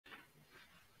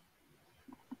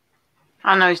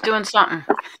I know he's doing something.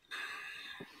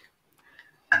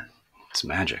 It's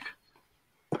magic.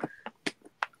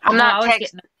 I'm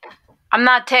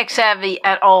not tech savvy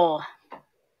at all.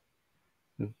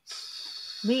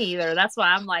 Me either. That's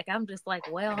why I'm just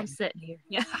like, well, I'm sitting here.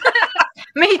 Yeah.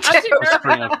 Me too. I'm too nervous.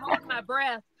 I'm holding my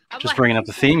breath. Just bringing up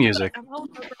the theme music. I'm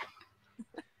holding my breath.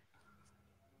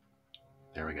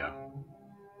 There we go.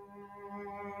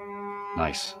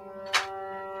 Nice.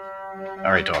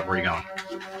 All right, dog, where are you going?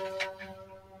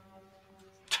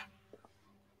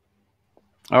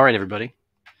 All right, everybody.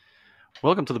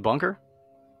 Welcome to the bunker.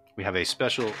 We have a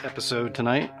special episode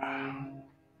tonight.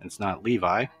 It's not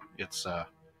Levi. It's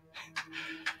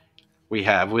we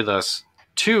have with us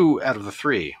 2 out of the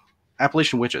 3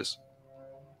 Appalachian Witches.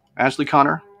 Ashley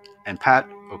Connor and Pat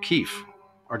O'Keefe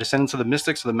are descendants of the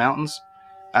mystics of the mountains,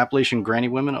 Appalachian granny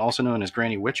women, also known as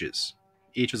granny witches.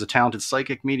 Each is a talented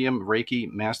psychic, medium, Reiki,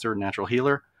 master, natural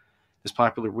healer. This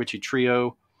popular witchy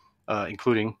trio,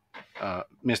 including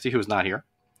Misty, who is not here.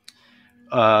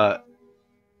 I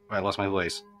lost my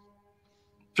place.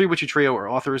 3 witchy trio are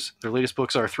authors. Their latest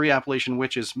books are 3 Appalachian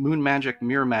Witches, Moon Magic,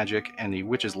 Mirror Magic, and The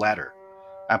Witch's Ladder,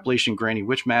 Appalachian Granny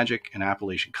Witch Magic, and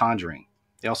Appalachian Conjuring.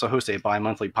 They also host a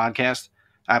bi-monthly podcast,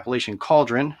 Appalachian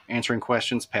Cauldron, answering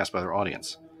questions passed by their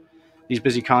audience. These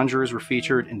busy conjurers were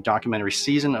featured in documentary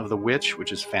Season of the Witch,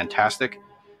 which is fantastic,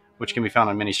 which can be found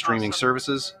on many streaming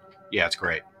services. Yeah, it's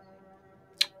great.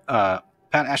 Pat,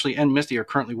 Ashley, and Misty are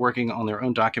currently working on their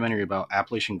own documentary about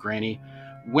Appalachian Granny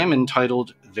women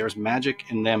titled There's Magic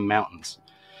in Them Mountains.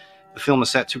 The film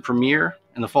is set to premiere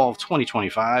in the fall of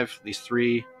 2025. These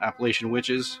 3 Appalachian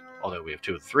witches, although we have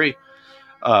 2 of the 3,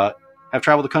 have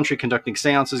traveled the country conducting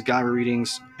seances, guide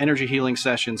readings, energy healing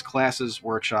sessions, classes,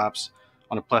 workshops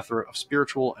on a plethora of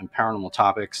spiritual and paranormal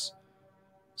topics.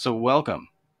 So welcome,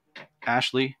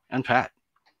 Ashley and Pat,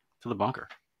 to the bunker.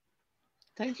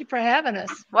 Thank you for having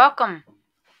us. Welcome.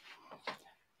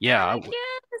 Yeah. Yes,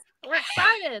 we're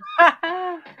excited.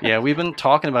 Yeah, we've been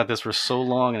talking about this for so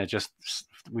long, and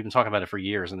we've been talking about it for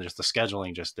years, and just the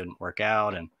scheduling just didn't work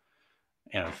out, and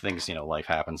things, life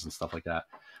happens and stuff like that.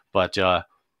 But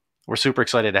we're super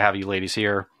excited to have you ladies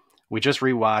here. We just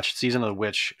rewatched Season of the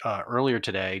Witch earlier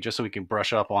today, just so we can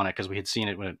brush up on it, because we had seen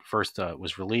it when it first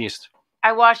was released.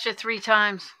 I watched it 3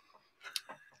 times.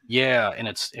 Yeah, and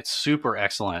it's super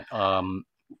excellent.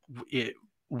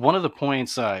 One of the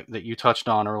points that you touched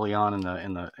on early on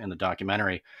in the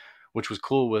documentary, which was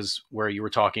cool, was where you were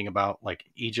talking about like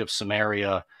Egypt,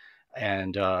 Samaria,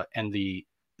 and the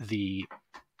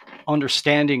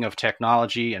understanding of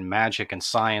technology and magic and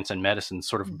science and medicine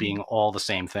sort of being all the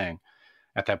same thing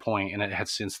at that point, and it has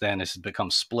since then it's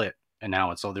become split, and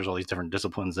now there's all these different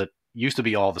disciplines that used to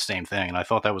be all the same thing, and I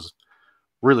thought that was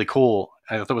really cool.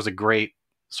 I thought that was a great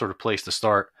sort of place to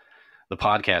start the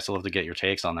podcast. I'd love to get your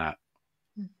takes on that.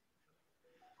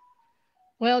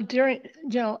 Well,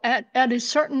 at a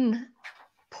certain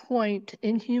point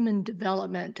in human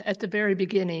development, at the very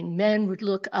beginning, men would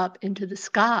look up into the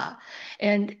sky,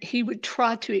 and he would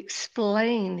try to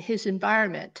explain his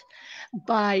environment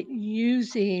by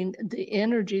using the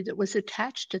energy that was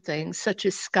attached to things such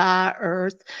as sky,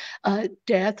 earth,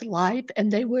 death, life,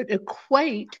 and they would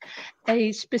equate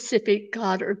a specific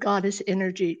god or goddess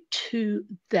energy to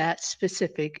that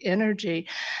specific energy.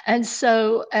 And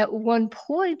so at one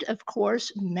point, of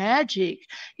course, magic,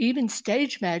 even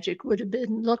stage magic, would have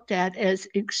been looked at as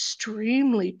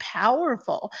extremely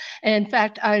powerful. In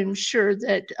fact, I'm sure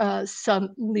that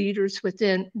some leaders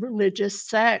within religious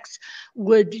sects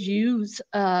would use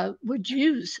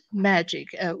magic,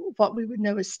 what we would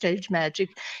know as stage magic,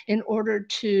 in order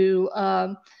to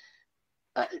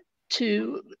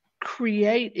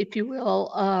create, if you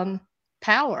will, a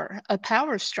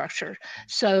power structure,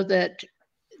 so that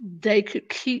they could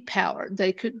keep power.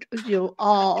 They could,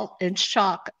 awe and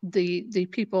shock the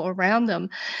people around them.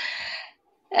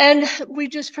 And we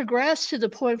just progressed to the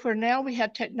point where now we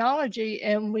have technology,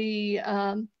 and we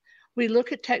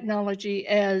look at technology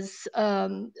as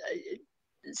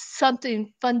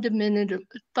something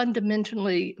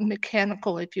fundamentally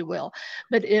mechanical, if you will.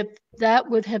 But if that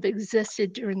would have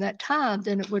existed during that time,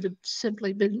 then it would have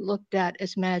simply been looked at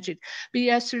as magic. But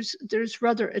yes, there's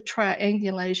rather a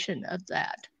triangulation of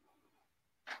that.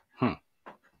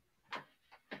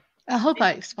 I hope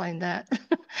I explained that.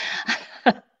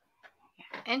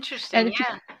 Interesting,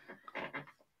 yeah.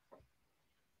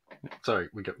 Sorry,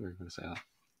 we were going to say that.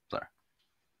 Sorry.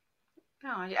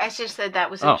 No, I just said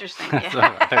that was interesting.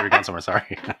 Yeah. I thought you were going somewhere. Sorry.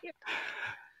 The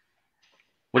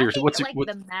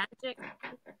magic?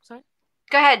 Sorry.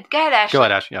 Go ahead, Ash. Go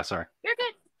ahead, Ash. Yeah, sorry. You're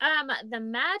good. The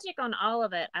magic on all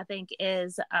of it, I think,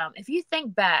 is if you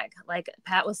think back, like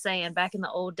Pat was saying, back in the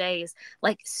old days,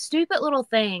 like stupid little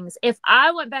things. If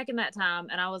I went back in that time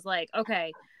and I was like,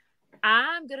 okay,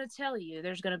 I'm going to tell you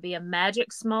there's going to be a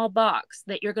magic small box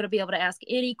that you're going to be able to ask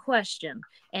any question,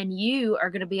 and you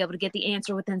are going to be able to get the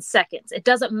answer within seconds. It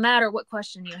doesn't matter what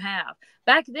question you have.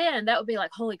 Back then, that would be like,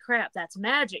 holy crap, that's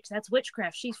magic. That's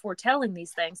witchcraft. She's foretelling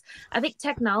these things. I think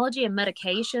technology and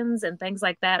medications and things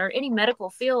like that, or any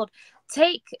medical field,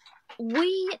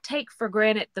 we take for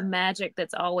granted the magic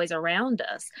that's always around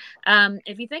us.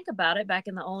 If you think about it, back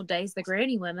in the old days, the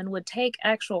granny women would take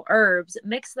actual herbs,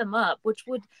 mix them up, which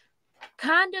would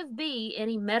kind of be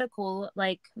any medical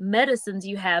like medicines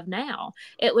you have now.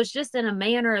 It was just in a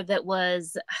manner that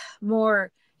was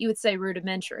more, you would say,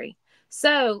 rudimentary.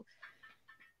 So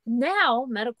now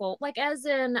medical, like as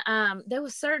in there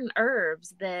was certain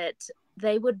herbs that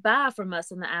they would buy from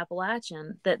us in the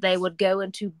Appalachian that they would go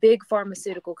into big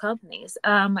pharmaceutical companies.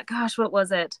 Gosh, what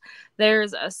was it?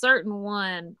 There's a certain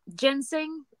one,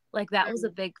 ginseng, like that was a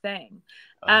big thing.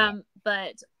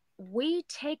 But we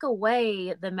take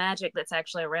away the magic that's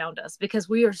actually around us because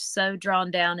we are so drawn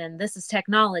down in this is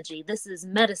technology, this is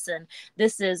medicine,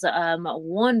 this is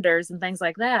wonders and things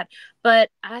like that. But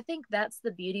I think that's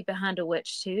the beauty behind a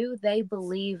witch too. They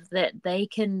believe that they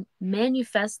can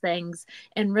manifest things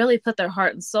and really put their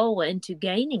heart and soul into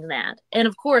gaining that. And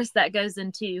of course that goes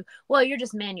into, well, you're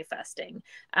just manifesting.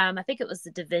 I think it was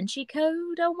the Da Vinci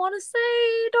Code, I want to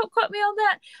say, don't quote me on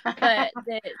that, but I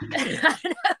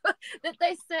know that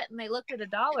they set and they looked at a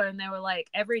dollar and they were like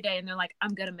every day and they're like,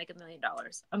 I'm going to make $1 million.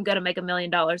 I'm going to make $1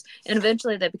 million. And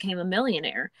eventually they became a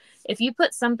millionaire. If you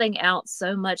put something out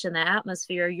so much in the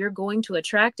atmosphere, you're going to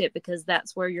attract it because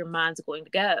that's where your mind's going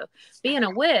to go. Being a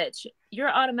witch, you're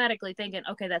automatically thinking,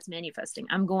 okay, that's manifesting.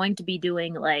 I'm going to be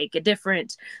doing like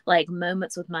different like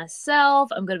moments with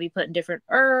myself. I'm going to be putting different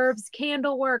herbs,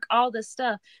 candle work, all this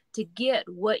stuff to get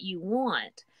what you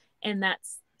want. And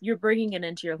that's, you're bringing it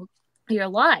into your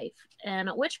life.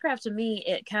 And witchcraft, to me,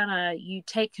 it kind of, you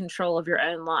take control of your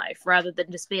own life rather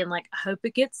than just being like, I hope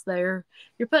it gets there.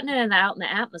 You're putting it out in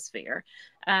the atmosphere.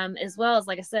 As well as,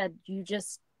 like I said, you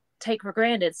just take for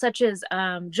granted, such as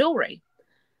jewelry.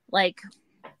 Like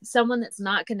someone that's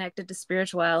not connected to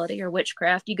spirituality or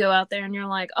witchcraft, you go out there and you're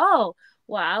like, oh,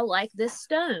 well, I like this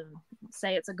stone.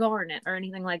 Say it's a garnet or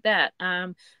anything like that.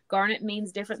 Garnet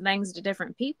means different things to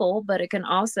different people, but it can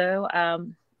also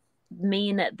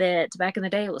mean that back in the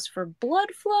day it was for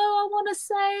blood flow, I want to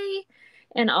say,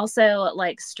 and also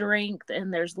like strength,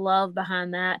 and there's love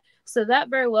behind that. So that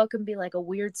very well can be like a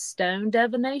weird stone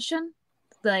divination,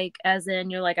 like as in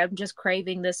you're like, I'm just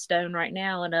craving this stone right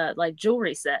now in a like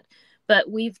jewelry set.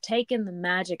 But we've taken the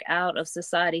magic out of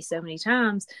society so many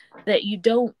times that you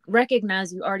don't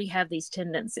recognize you already have these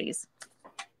tendencies.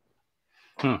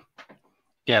 Yeah,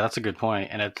 that's a good point.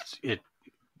 And it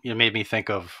made me think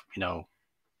of,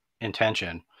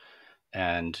 intention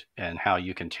and how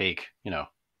you can take,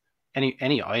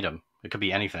 any item. It could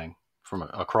be anything from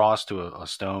a cross to a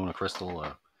stone, a crystal,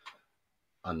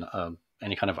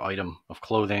 any kind of item of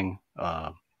clothing.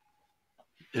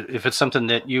 If it's something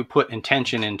that you put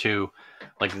intention into,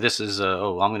 like this is,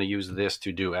 I'm going to use this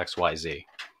to do X, Y, Z,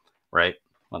 right?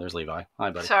 Well, there's Levi.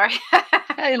 Hi, buddy. Sorry.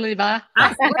 Hey, Levi.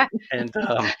 And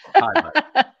hi,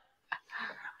 buddy.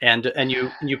 And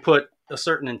you put a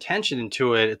certain intention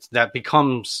into it, that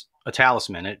becomes a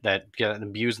talisman. That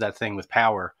imbues that thing with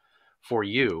power for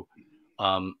you.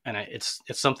 And it's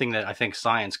something that I think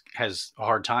science has a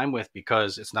hard time with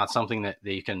because it's not something that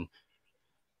they can,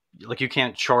 like, you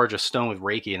can't charge a stone with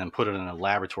Reiki and then put it in a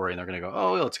laboratory and they're going to go,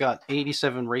 oh, well, it's got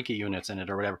 87 Reiki units in it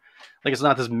or whatever. Like, it's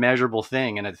not this measurable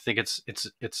thing. And I think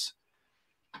it's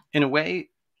in a way,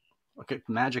 like,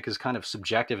 magic is kind of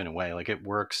subjective in a way. Like, it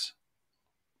works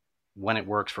when it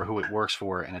works for who it works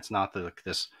for, and it's not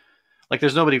this like,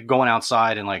 there's nobody going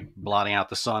outside and like blotting out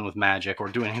the sun with magic or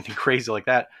doing anything crazy like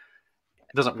that.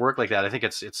 It doesn't work like that. I think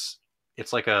it's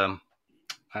like a,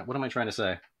 what am I trying to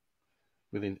say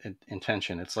with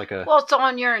intention? It's like a, well, it's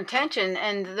on your intention,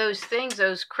 and those things,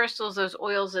 those crystals, those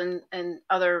oils, and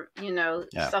other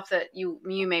stuff that you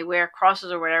may wear,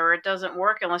 crosses or whatever. It doesn't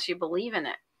work unless you believe in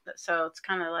it. So it's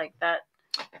kind of like that,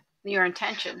 your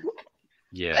intention.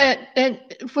 Yeah. And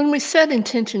when we set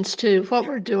intentions too, what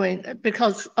we're doing,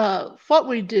 because what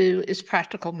we do is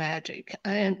practical magic,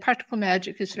 and practical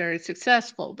magic is very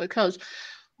successful because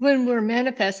when we're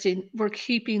manifesting, we're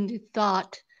keeping the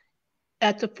thought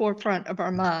at the forefront of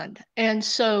our mind. And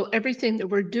so everything that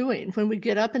we're doing when we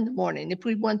get up in the morning, if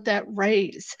we want that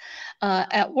raise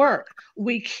at work,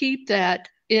 we keep that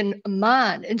in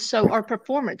mind. And so our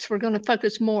performance, we're going to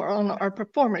focus more on our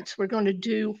performance. We're going to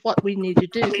do what we need to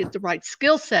do, get the right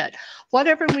skill set,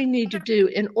 whatever we need to do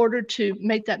in order to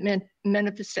make that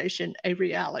manifestation a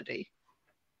reality.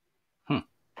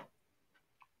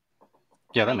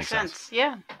 Yeah, that makes sense.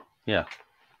 Yeah. Yeah,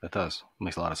 that does. It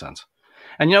makes a lot of sense.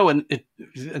 And, you know, and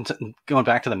going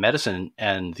back to the medicine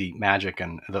and the magic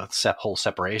and the whole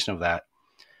separation of that,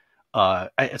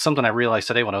 it's something I realized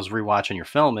today when I was rewatching your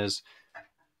film is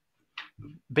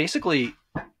basically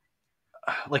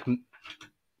like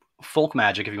folk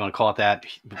magic, if you want to call it that,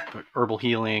 herbal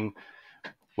healing,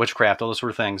 witchcraft, all those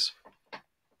sort of things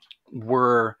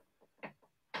were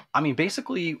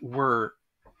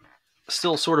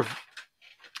still sort of,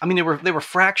 they were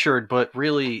fractured, but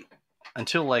really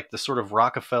until like the sort of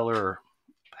Rockefeller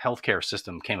healthcare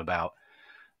system came about,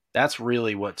 that's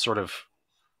really what sort of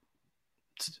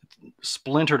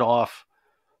splintered off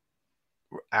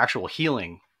actual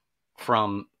healing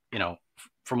from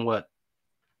what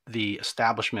the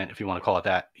establishment, if you want to call it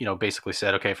that, basically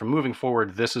said, okay, from moving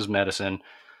forward, this is medicine,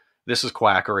 this is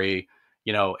quackery,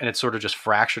 and it sort of just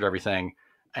fractured everything.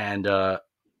 And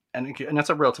that's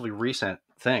a relatively recent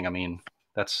thing.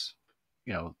 That's,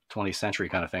 20th century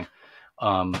kind of thing.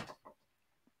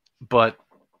 But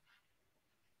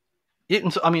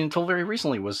until very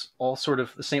recently was all sort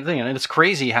of the same thing. And it's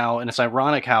crazy and it's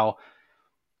ironic how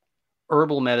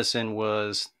herbal medicine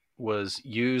was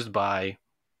used by,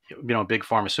 big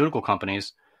pharmaceutical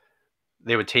companies.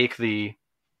 They would take the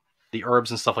herbs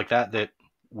and stuff like that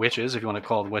witches, if you want to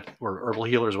call it, or herbal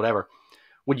healers, whatever,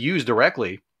 would use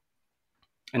directly.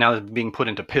 And now they're being put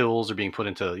into pills or being put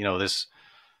into, this,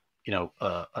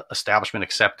 establishment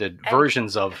accepted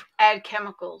versions of add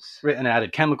chemicals and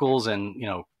added chemicals and,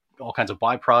 all kinds of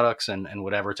byproducts and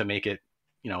whatever to make it,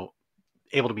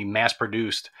 able to be mass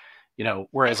produced,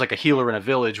 whereas like a healer in a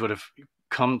village would have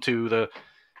come to the,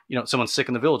 someone's sick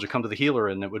in the village would come to the healer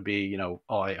and it would be,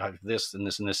 I have this and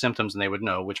this and this symptoms, and they would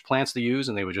know which plants to use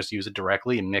and they would just use it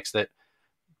directly and mix that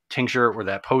tincture or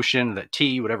that potion, that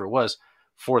tea, whatever it was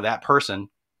for that person.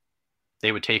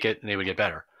 They would take it and they would get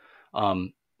better.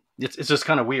 It's just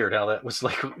kind of weird how that was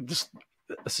like just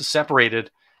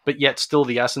separated, but yet still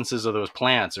the essences of those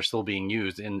plants are still being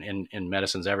used in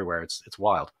medicines everywhere. It's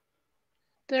wild.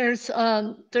 There's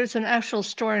an actual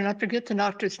story, and I forget the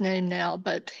doctor's name now,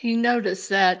 but he noticed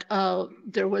that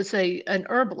there was an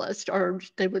herbalist, or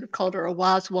they would have called her a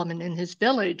wise woman in his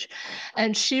village,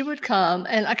 and she would come,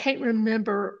 and I can't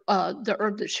remember the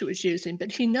herb that she was using,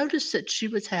 but he noticed that she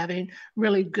was having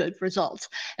really good results,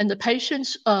 and the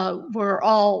patients were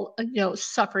all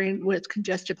suffering with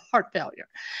congestive heart failure,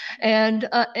 and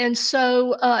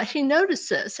so he noticed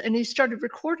this, and he started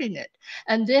recording it,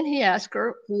 and then he asked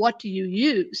her, "What do you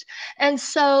use?" And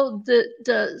so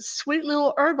the sweet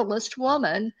little herbalist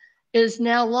woman is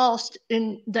now lost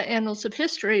in the annals of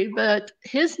history, but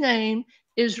his name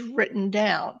is written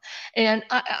down. And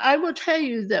I will tell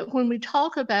you that when we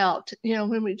talk about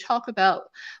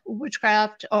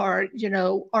witchcraft or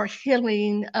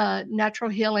healing, natural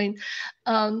healing,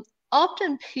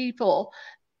 often people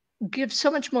give so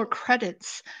much more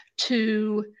credits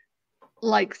to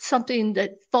like something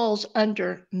that falls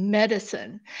under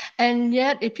medicine. And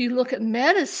yet, if you look at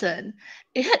medicine,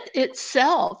 it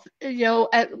itself,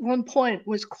 at one point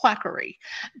was quackery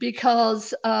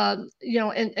because, of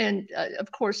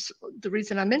course, the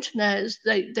reason I mention that is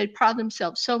they pride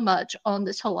themselves so much on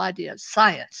this whole idea of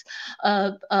science,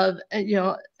 of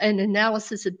an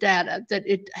analysis of data, that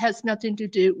it has nothing to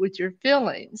do with your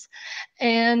feelings.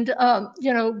 And,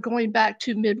 going back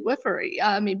to midwifery,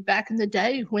 back in the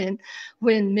day when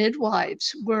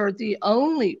midwives were the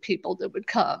only people that would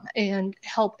come and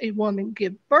help a woman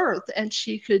give birth,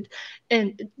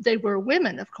 and they were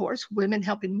women, of course, women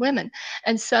helping women.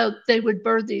 And so they would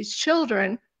birth these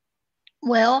children.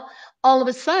 Well, all of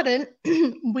a sudden,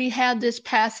 we had this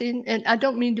passing, and I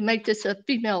don't mean to make this a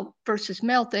female versus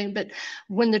male thing, but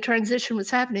when the transition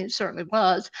was happening, it certainly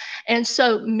was. And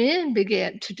so men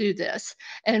began to do this,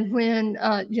 and when,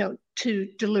 to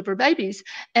deliver babies.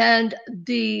 And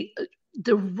the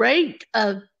rate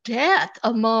of death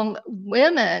among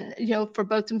women, for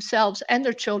both themselves and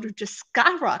their children, just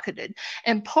skyrocketed.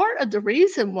 And part of the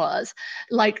reason was,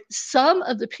 like, some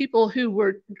of the people who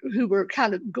were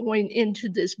kind of going into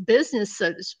this business,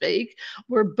 so to speak,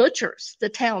 were butchers, the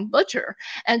town butcher.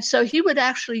 And so he would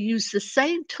actually use the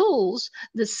same tools,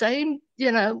 the same,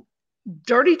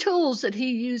 dirty tools that he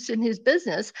used in his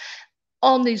business,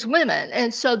 on these women.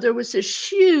 And so there was this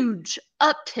huge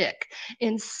uptick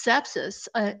in sepsis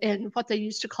and what they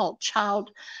used to call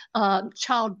childbed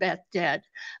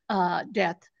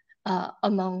death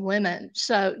among women.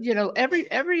 So,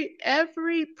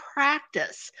 every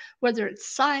practice, whether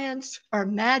it's science or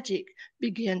magic,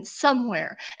 begins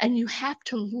somewhere, and you have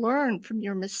to learn from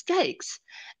your mistakes.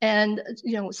 And,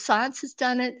 science has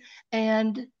done it,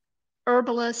 and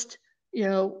herbalists,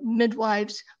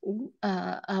 midwives,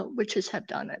 witches have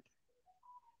done it.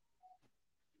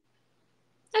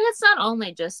 And it's not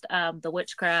only just the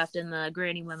witchcraft and the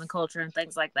granny women culture and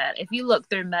things like that. If you look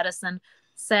through medicine,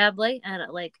 sadly, and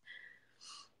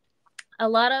a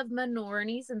lot of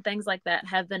minorities and things like that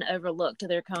have been overlooked to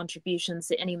their contributions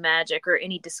to any magic or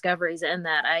any discoveries in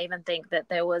that. I even think that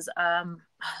there was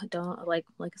don't like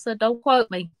I said, don't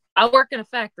quote me. I work in a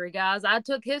factory, guys. I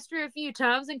took history a few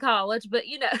times in college, but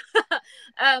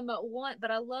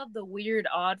but I love the weird,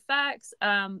 odd facts.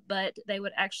 But they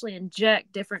would actually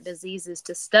inject different diseases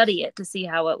to study it to see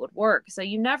how it would work. So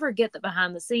you never get the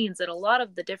behind the scenes. And a lot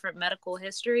of the different medical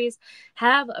histories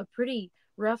have a pretty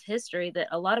rough history that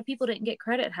a lot of people didn't get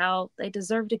credit how they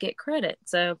deserve to get credit.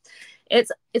 So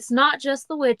it's not just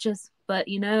the witches, but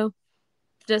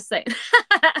just saying.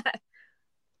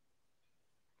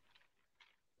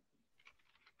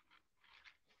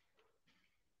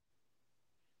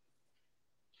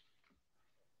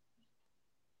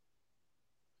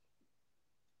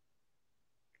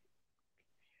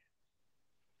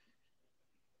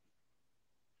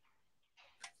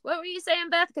 What were you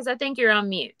saying, Beth? Because I think you're on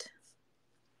mute.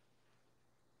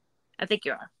 I think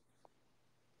you are.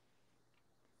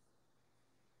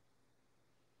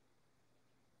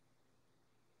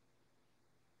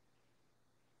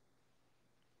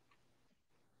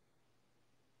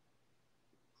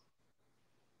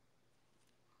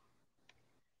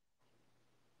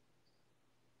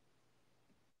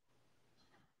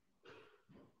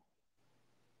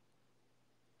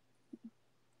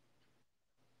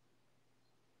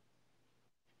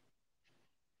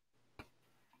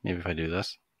 Maybe if I do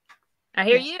this. I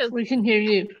hear you. We can hear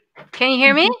you. Can you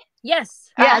hear me?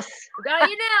 Yes. Yes. We got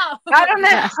you now. I don't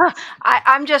know.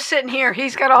 I'm just sitting here.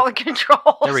 He's got all the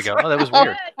controls. There we go. Oh, that was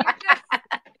weird.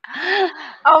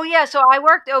 Oh yeah, so I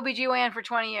worked OBGYN for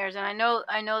 20 years, and I know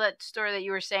that story that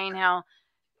you were saying how,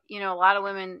 a lot of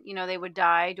women, they would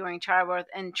die during childbirth,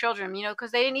 and children,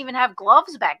 because they didn't even have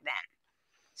gloves back then.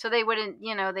 So they wouldn't,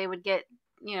 they would get,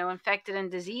 infected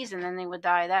and diseased, and then they would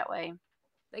die that way.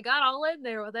 They got all in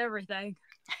there with everything.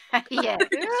 Yeah.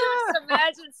 Just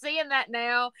imagine seeing that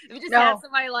now. If you just have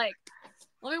somebody like,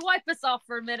 let me wipe this off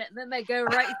for a minute, and then they go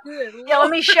right through it. Yeah, let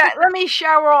me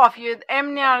shower off. Your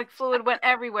amniotic fluid went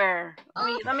everywhere.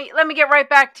 Let me get right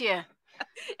back to you.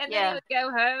 And then he would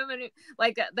go home, and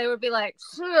they would be like,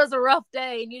 it was a rough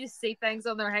day, and you just see things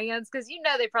on their hands because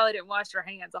they probably didn't wash their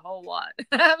hands a whole lot.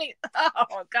 I mean,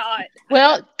 oh God.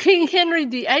 Well, King Henry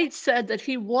VIII said that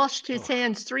he washed his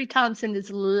hands 3 times in his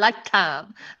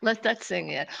lifetime. Let that sink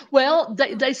in. Well,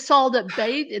 they saw that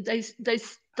they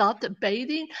thought that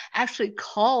bathing actually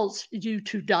caused you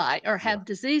to die or have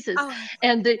diseases. Oh.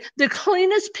 And the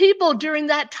cleanest people during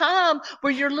that time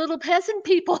were your little peasant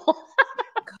people.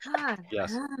 God.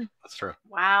 Yes, that's true.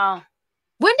 Wow.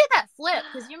 When did that flip?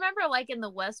 Because you remember, in the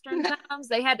Western times,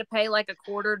 they had to pay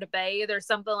 $1 to bathe or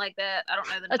something like that. I don't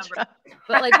know the number, right.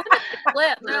 But when did it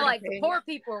flip? They're like, the poor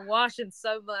people are washing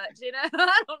so much. I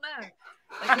don't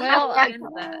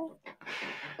know.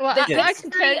 The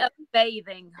history of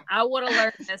bathing. I would have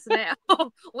learned this now.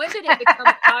 When did it become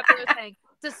a popular thing?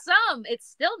 To some, it's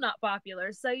still not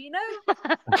popular. So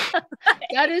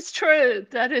that is true.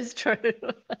 That is true.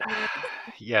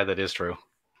 Yeah, that is true.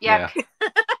 Yeah.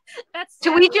 That's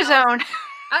to each his own.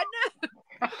 I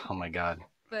know. Oh my God.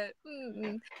 But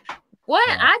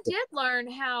I did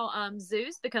learn how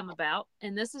zoos become about,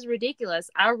 and this is ridiculous.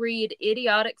 I read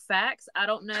idiotic facts. I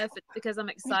don't know if it's because I'm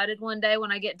excited one day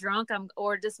when I get drunk,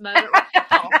 or just motor.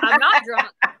 I'm not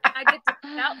drunk. I get to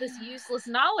shout this useless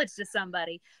knowledge to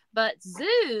somebody. But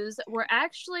zoos were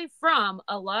actually from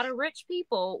a lot of rich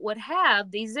people would have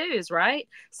these zoos, right?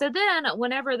 So then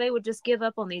whenever they would just give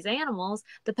up on these animals,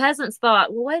 the peasants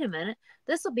thought, well, wait a minute,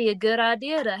 this will be a good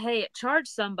idea to, charge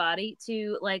somebody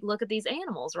to look at these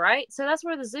animals, right? So that's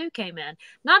where the zoo came in.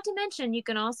 Not to mention, you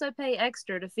can also pay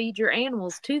extra to feed your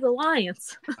animals to the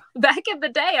lions. Back in the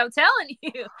day, I'm telling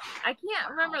you, I can't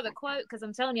remember the quote because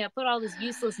I'm telling you, I put all this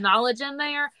useless knowledge in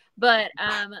there. But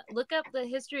look up the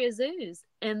history of zoos,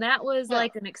 and that was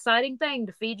an exciting thing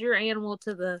to feed your animal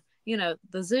to the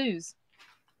zoos.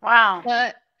 Wow.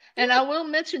 And I will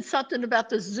mention something about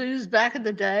the zoos back in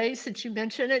the day, since you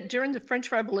mentioned it. During the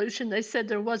French Revolution, they said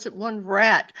there wasn't one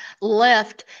rat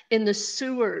left in the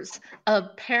sewers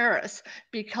of Paris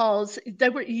because they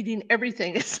were eating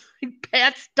everything. It's like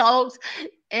pets, dogs,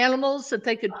 animals that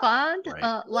they could find,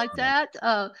 like that,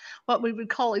 what we would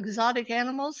call exotic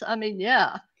animals. I mean,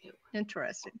 yeah,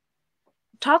 interesting.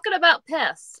 Talking about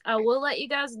pests, I will let you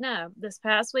guys know, this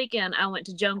past weekend, I went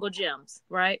to Jungle Gyms,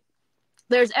 right?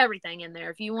 There's everything in there.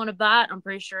 If you want to buy it, I'm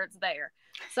pretty sure it's there.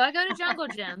 So I go to Jungle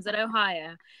Gyms at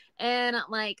Ohio. And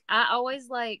like, I always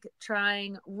like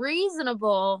trying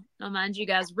reasonable, now mind you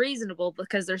guys, reasonable,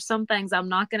 because there's some things I'm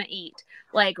not going to eat,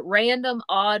 like random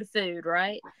odd food,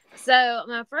 right? So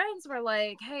my friends were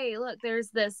like, hey, look, there's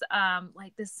this,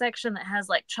 like this section that has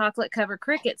like chocolate covered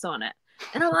crickets on it.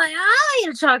 And I'm like, I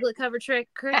eat a chocolate covered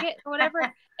cricket or whatever.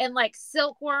 And like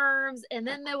silkworms. And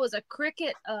then there was a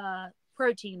cricket,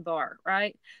 protein bar,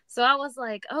 right? So I was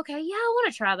like, okay, yeah, I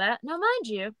want to try that. Now, mind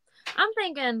you, I'm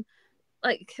thinking,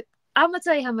 like, I'm gonna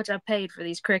tell you how much I paid for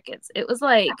these crickets. It was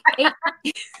like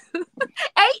 $8.99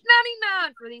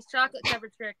 for these chocolate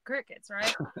covered crickets,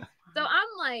 right? So I'm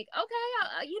like, okay,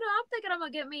 I'm thinking I'm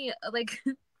gonna get me like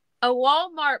a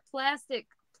Walmart plastic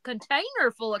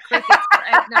container full of crickets for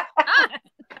 $8.99.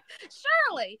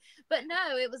 Surely. But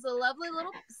no, it was a lovely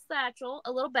little satchel,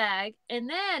 a little bag. And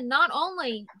then not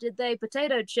only did they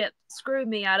potato chip screw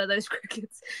me out of those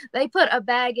crickets, they put a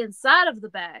bag inside of the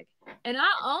bag. And I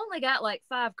only got like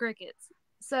 5 crickets.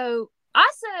 So I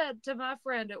said to my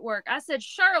friend at work, I said,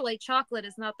 surely chocolate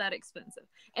is not that expensive.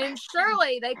 And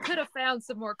surely they could have found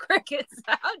some more crickets.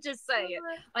 I'll just say it.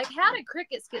 Like, how did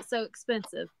crickets get so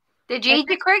expensive? Did you eat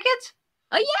the crickets?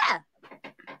 Oh, yeah.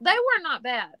 They were not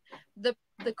bad.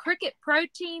 The cricket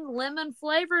protein lemon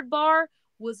flavored bar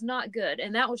was not good,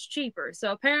 and that was cheaper.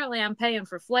 So apparently I'm paying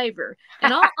for flavor.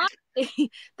 And all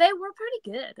honesty, they were pretty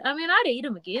good. I mean, I'd eat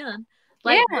them again.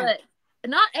 Like, yeah. But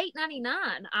not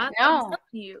 $8.99. I'm telling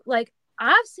you, like,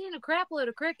 I've seen a crap load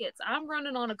of crickets. I'm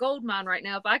running on a gold mine right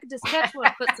now. If I could just catch one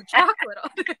and put some chocolate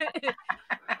on it.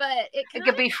 But it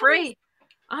could be free.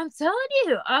 I'm telling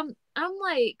you, I'm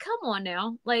like, come on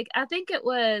now. Like, I think it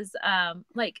was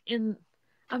like in,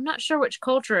 I'm not sure which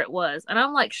culture it was. And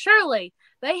I'm like, surely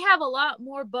they have a lot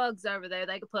more bugs over there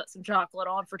they could put some chocolate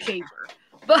on for cheaper.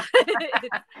 But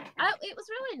it was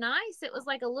really nice. It was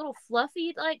like a little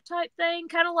fluffy like type thing,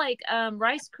 kind of like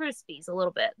Rice Krispies a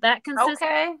little bit. That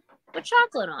consistency with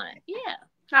chocolate on it. Yeah.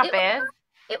 Not bad.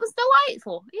 It was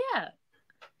delightful. Yeah.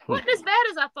 Wasn't as bad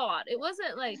as I thought. It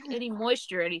wasn't like any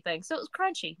moisture or anything. So it was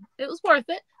crunchy. It was worth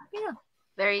it. Yeah.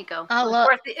 There you go. I love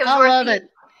it.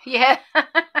 Yeah.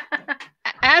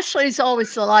 Ashley's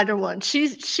always the lighter one.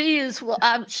 She's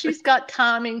got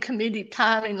timing, comedic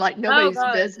timing like nobody's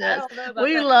business.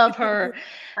 We love her,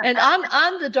 and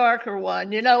I'm the darker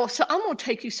one, So I'm gonna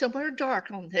take you somewhere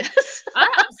dark on this. I'm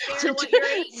scared what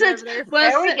you're eating over there.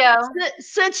 There we go.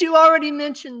 Since you already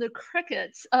mentioned the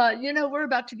crickets, we're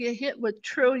about to get hit with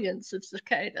trillions of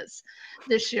cicadas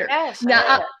this year. Yes.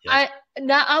 Now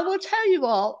I will tell you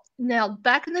all. Now,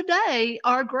 back in the day,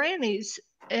 our grannies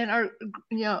and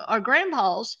our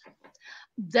grandpas,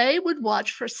 they would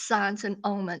watch for signs and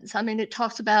omens. I mean, it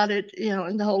talks about it,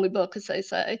 in the Holy Book, as they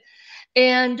say.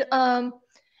 And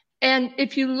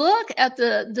if you look at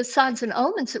the signs and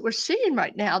omens that we're seeing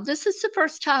right now, this is the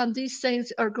first time these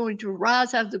things are going to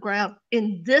rise out of the ground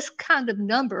in this kind of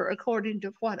number, according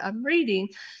to what I'm reading,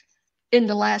 in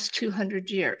the last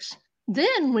 200 years.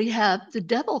 Then we have the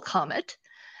devil comet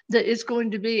that is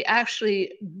going to be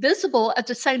actually visible at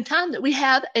the same time that we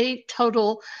have a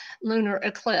total lunar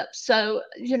eclipse. So,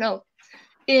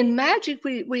 in magic,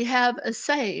 we have a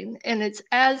saying, and it's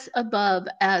as above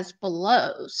as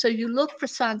below. So you look for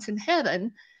signs in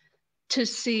heaven to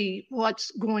see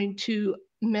what's going to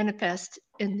manifest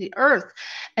in the earth.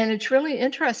 And it's really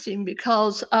interesting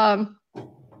because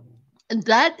and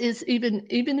that is even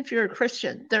if you're a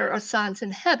Christian, there are signs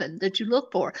in heaven that you look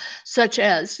for, such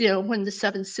as, when the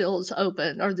 7 seals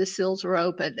open or the seals are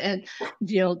open, and,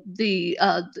 the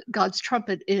God's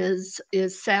trumpet is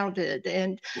sounded,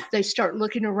 and they start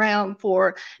looking around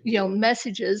for,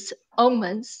 messages,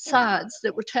 omens, signs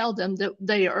that would tell them that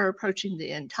they are approaching the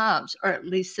end times, or at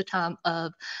least the time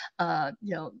of,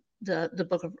 the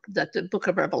book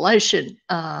of Revelation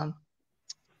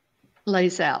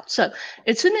lays out. So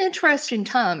it's an interesting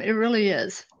time. It really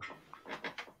is.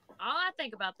 All I I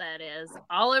think about that is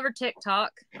all over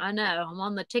TikTok. I know I'm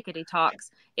on the tickety talks.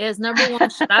 Is number one,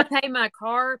 should I pay my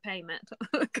car payment?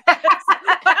 I'm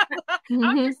just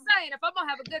saying, if I'm gonna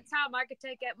have a good time, I could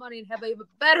take that money and have an even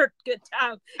better good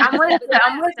time. I'm with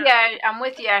you. I'm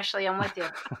with you, Ashley. I'm with you.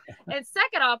 And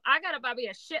second off, I gotta buy me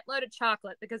a shitload of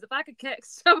chocolate because if I could catch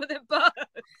some of the bugs,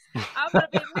 I'm gonna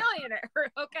be a millionaire.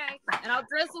 Okay, and I'll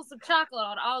drizzle some chocolate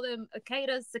on all them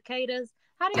cicadas.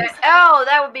 How do you say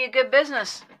that would be a good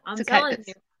business. I'm telling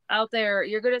you, out there,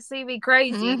 you're gonna see me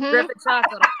crazy dripping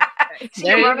chocolate.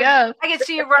 There you go. I can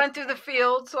see you running through the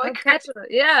field, so I catch it.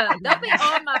 Yeah, they'll be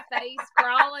on my face,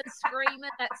 crawling, screaming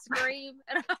that scream.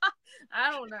 And I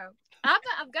don't know.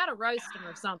 I've got to roast them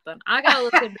or something. I got to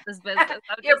look into this business.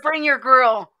 Yeah, bring your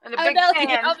grill and a big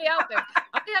pan. I'll be out there.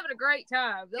 I'll be having a great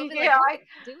time. They'll be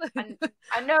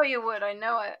I know you would. I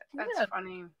know it. That's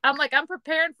funny. I'm like, I'm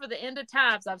preparing for the end of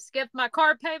times. I've skipped my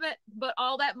car payment, but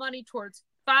all that money towards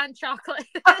fine chocolate.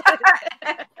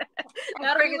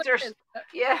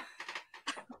 Yeah.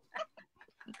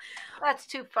 That's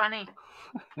too funny.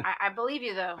 I believe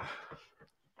you, though.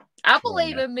 I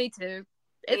believe in me, too.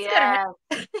 It's gonna happen.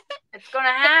 It's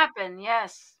gonna happen.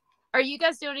 Yes. Are you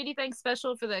guys doing anything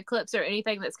special for the eclipse or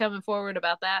anything that's coming forward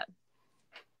about that?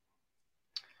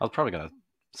 I was probably gonna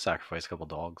sacrifice a couple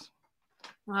dogs.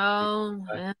 Oh,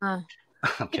 yeah.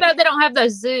 You know they don't have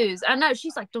those zoos. I know.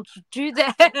 She's like, don't you do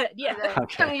that? Yeah.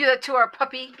 Okay. Don't you do that to our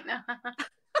puppy?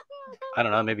 I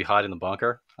don't know. Maybe hide in the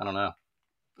bunker. I don't know.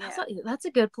 Yeah. That's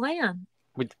a good plan.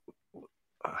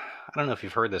 I don't know if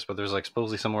you've heard this, but there's like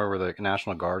supposedly somewhere where the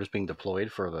National Guard is being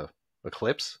deployed for the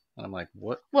eclipse. And I'm like,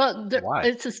 what? Well, why?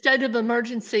 It's a state of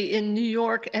emergency in New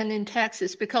York and in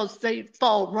Texas because they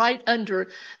fall right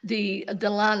under the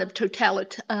line of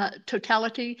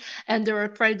totality, and they're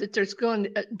afraid that there's going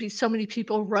to be so many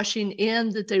people rushing in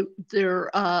that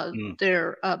their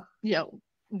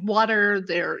water,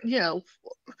 their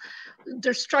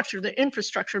structure, their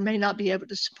infrastructure may not be able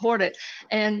to support it.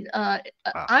 And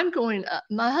I'm going.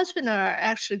 My husband and I are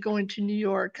actually going to New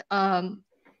York on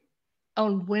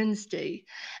Wednesday.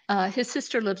 His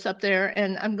sister lives up there,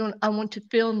 and I want to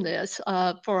film this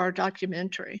for our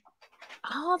documentary.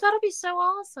 Oh, that'll be so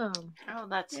awesome! Oh,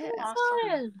 that's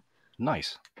awesome.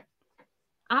 Nice.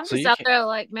 I'm just out there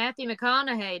like Matthew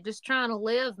McConaughey, just trying to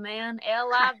live, man.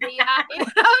 L-I-V-I.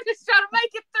 I'm just trying to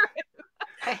make it through.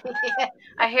 Yeah,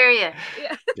 I hear you.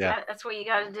 Yeah. That's what you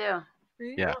got to do.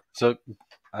 Yeah. So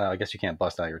I guess you can't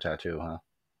bust out your tattoo, huh?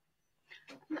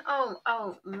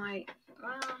 Oh, my.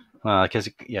 Well, because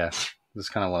this is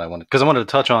kind of what I wanted, because I wanted to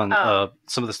touch on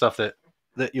some of the stuff that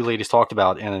you ladies talked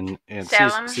about in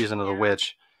season of the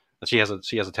Witch. That she has a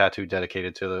tattoo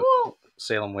dedicated to the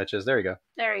Salem witches. There you go.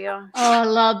 There you go. Oh, I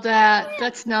love that.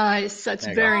 That's nice. That's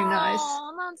very nice.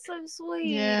 Oh, that's so sweet.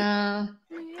 Yeah.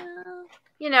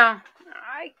 You know,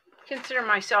 I consider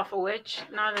myself a witch,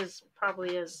 not as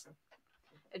probably as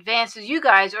advanced as you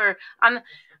guys, or I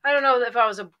don't know if I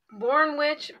was a born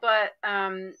witch, but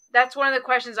that's one of the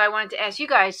questions I wanted to ask you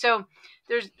guys. So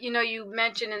there's, you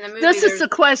mentioned in the movie. This is the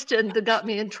question that got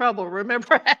me in trouble.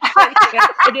 Remember?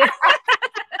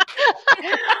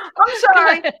 I'm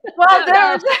sorry. Well,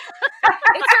 there's.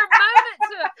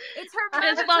 It's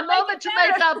my moment to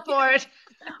make up for it.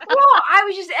 Well, I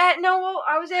was just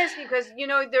I was asking because you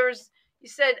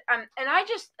said and I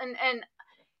just and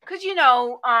because you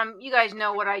guys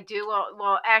know what I do.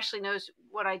 Well, Ashley knows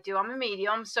what I do. I'm a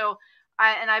medium, so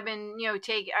I've been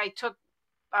I took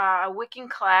a Wiccan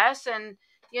class, and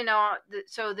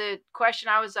so the question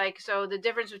I was like, so the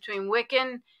difference between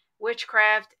Wiccan,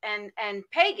 witchcraft, and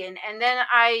pagan, and then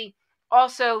I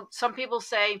also, some people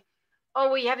say, oh,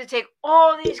 well, you have to take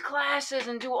all these classes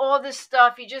and do all this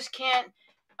stuff. You just can't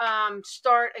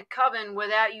start a coven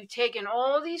without you taking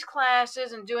all these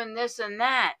classes and doing this and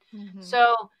that. Mm-hmm.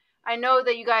 So I know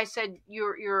that you guys said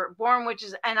you're born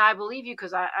witches, and I believe you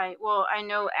because I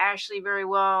know Ashley very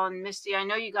well, and Misty. I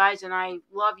know you guys, and I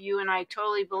love you, and I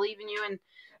totally believe in you. And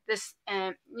this,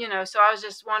 and so I was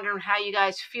just wondering how you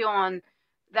guys feel on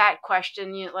that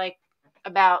question.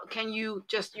 About, can you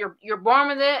just you're born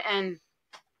with it and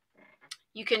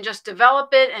you can just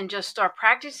develop it and just start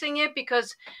practicing it,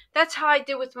 because that's how I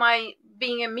did with my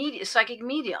being a psychic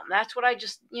medium. That's what I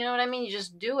just, you know what I mean? You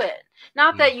just do it.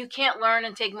 Not that you can't learn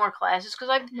and take more classes,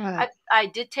 because I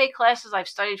did take classes. I've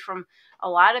studied from a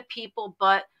lot of people,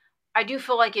 but I do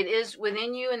feel like it is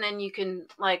within you, and then you can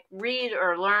read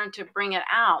or learn to bring it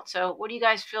out. So what do you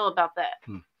guys feel about that?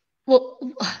 Well,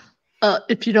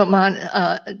 if you don't mind,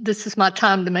 this is my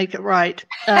time to make it right.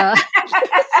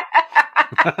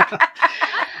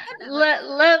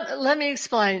 Let me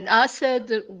explain. I said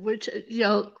that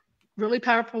really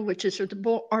powerful witches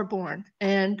are born.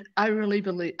 And I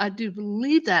do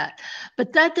believe that.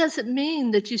 But that doesn't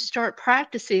mean that you start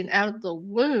practicing out of the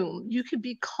womb. You can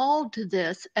be called to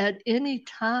this at any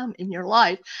time in your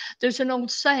life. There's an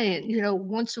old saying,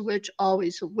 once a witch,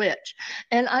 always a witch.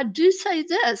 And I do say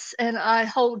this, and I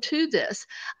hold to this.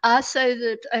 I say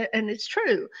that, and it's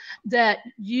true, that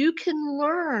you can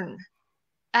learn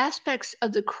aspects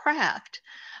of the craft,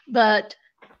 but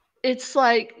it's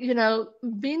like,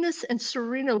 Venus and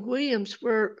Serena Williams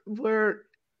were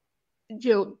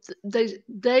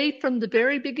they from the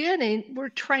very beginning were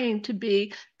trained to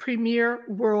be premier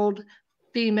world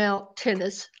female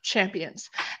tennis champions.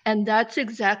 And that's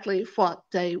exactly what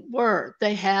they were.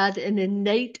 They had an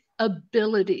innate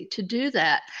ability to do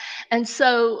that. And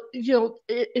so,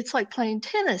 it's like playing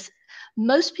tennis.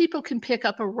 Most people can pick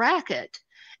up a racket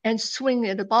and swing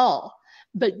at a ball,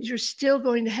 but you're still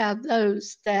going to have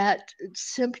those that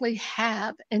simply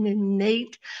have an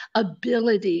innate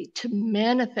ability to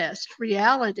manifest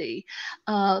reality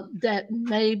that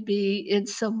may be in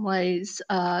some ways,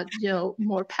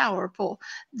 more powerful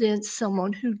than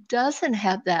someone who doesn't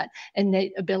have that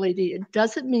innate ability. It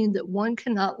doesn't mean that one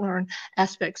cannot learn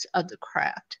aspects of the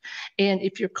craft. And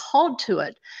if you're called to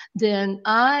it, then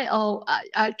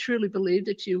I truly believe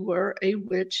that you were a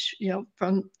witch,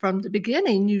 from the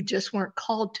beginning. You just weren't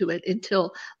called to it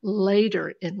until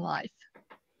later in life.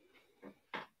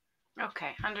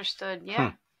 Okay, understood.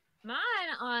 Yeah. Mine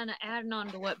on adding on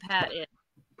to what Pat is.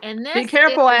 And this be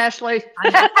careful, Ashley.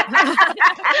 Go to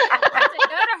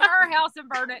her house and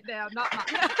burn it down, not mine.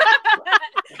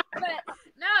 But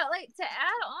no, to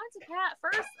add on to Pat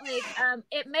first,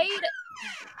 it made.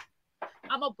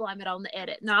 I'm gonna blame it on the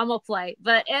edit. No, I'm gonna play.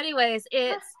 But anyways,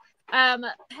 it's Pat.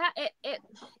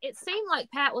 It seemed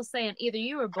like Pat was saying either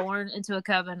you were born into a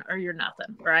coven or you're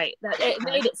nothing, right? That it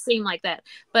made it seem like that.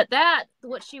 But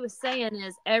what she was saying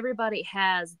is everybody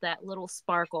has that little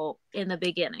sparkle in the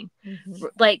beginning.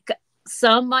 Mm-hmm.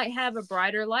 Some might have a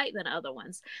brighter light than other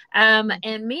ones.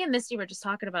 And me and Misty were just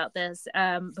talking about this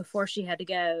before she had to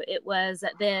go. It was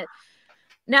that.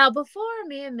 Now, before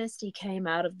me and Misty came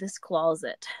out of this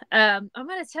closet, I'm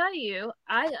going to tell you,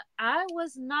 I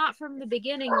was not from the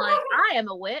beginning like, I am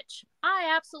a witch.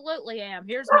 I absolutely am.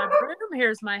 Here's my broom.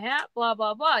 Here's my hat, blah,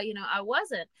 blah, blah. I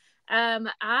wasn't.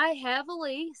 I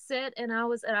heavily sit, and I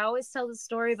always tell the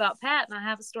story about Pat, and I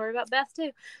have a story about Beth too.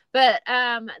 But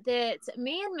that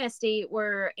me and Misty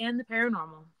were in the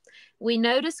paranormal. We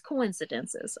noticed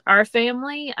coincidences. Our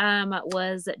family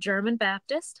was German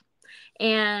Baptist.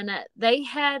 And they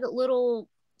had little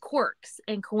quirks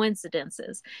and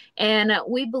coincidences. And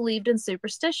we believed in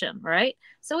superstition, right?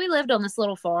 So we lived on this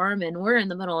little farm, and we're in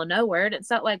the middle of nowhere. And it's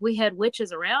not like we had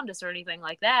witches around us or anything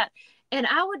like that. And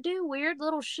I would do weird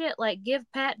little shit like give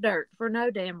Pat dirt for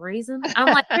no damn reason.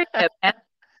 I'm like, here you go, Pat.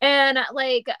 And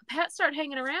Pat started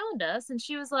hanging around us, and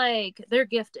she was like, they're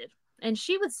gifted. And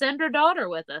she would send her daughter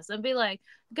with us and be like,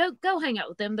 go hang out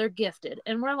with them. They're gifted.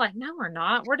 And we're like, no, we're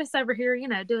not. We're just over here,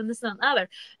 doing this and the other.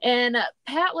 And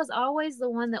Pat was always the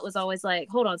one that was always like,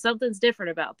 hold on, something's different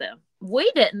about them.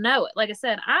 We didn't know it. Like I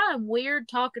said, I'm weird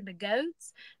talking to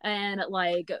goats and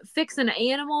fixing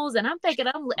animals. And I'm thinking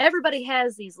everybody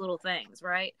has these little things,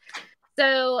 right?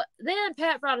 So then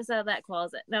Pat brought us out of that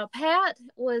closet. Now, Pat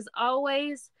was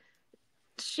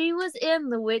she was in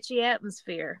the witchy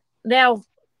atmosphere. Now,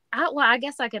 I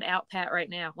guess I could out Pat right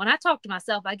now. When I talk to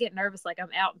myself, I get nervous like I'm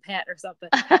outing Pat or something.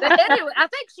 But anyway, I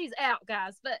think she's out,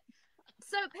 guys. But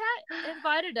so Pat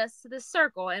invited us to this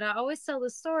circle. And I always tell the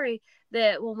story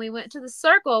that when we went to the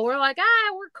circle, we're like,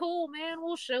 we're cool, man.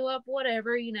 We'll show up,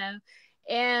 whatever,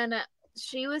 And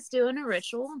she was doing a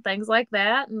ritual and things like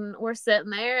that. And we're sitting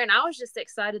there. And I was just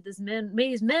excited these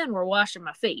men were washing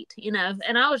my feet, And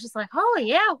I was just like, oh,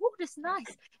 yeah, this is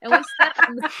nice. And we sat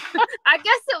on I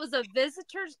guess it was a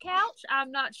visitor's couch.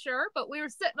 I'm not sure. But we were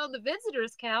sitting on the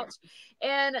visitor's couch.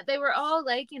 And they were all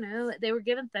they were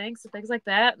giving thanks and things like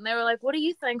that. And they were like, what are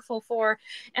you thankful for?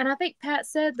 And I think Pat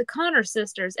said the Connor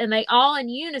sisters. And they all in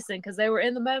unison, because they were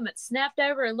in the moment, snapped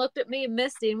over and looked at me and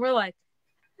Misty. And we're like,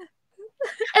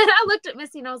 and I looked at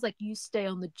Missy and I was like, you stay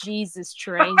on the Jesus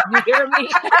train. You hear me?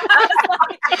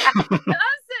 I'm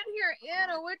sitting here in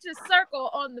a witch's circle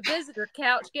on the visitor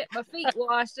couch getting my feet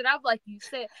washed. And I'm like, you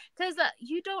said, because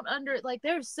you don't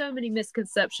there's so many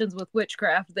misconceptions with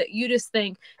witchcraft that you just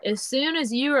think as soon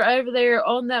as you are over there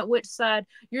on that witch side,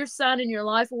 you're signing your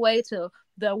life away to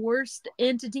the worst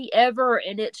entity ever.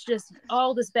 And it's just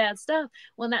all this bad stuff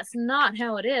when that's not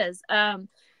how it is.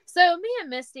 So me and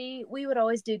Misty, we would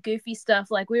always do goofy stuff.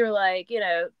 Like we were like,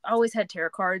 always had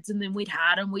tarot cards, and then we'd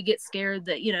hide them. We'd get scared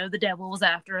that, the devil was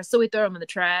after us. So we'd throw them in the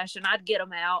trash, and I'd get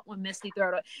them out when Misty threw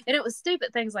it away. And it was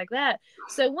stupid things like that.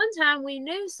 So one time we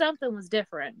knew something was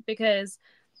different because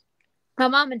my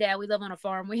mom and dad, we live on a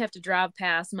farm. We have to drive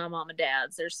past my mom and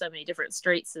dad's. There's so many different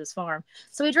streets to this farm.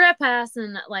 So we drive past,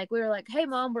 and we were like, hey,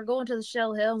 Mom, we're going to the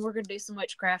Shell Hill and we're going to do some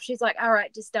witchcraft. She's like, all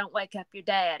right, just don't wake up your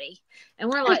daddy. And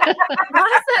we're like, why is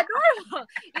that normal?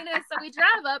 So we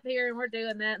drive up here and we're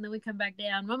doing that, and then we come back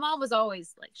down. My mom was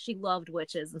always like, she loved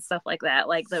witches and stuff like that.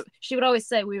 She would always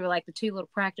say we were like the two little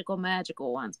practical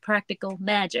magical ones. Practical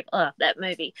Magic. That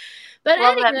movie. But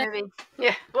love that movie.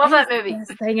 Yeah, love that movie.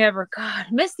 Best thing ever. God,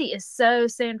 Misty is so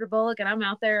Sandra Bullock, and I'm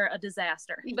out there a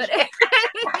disaster. But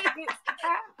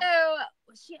so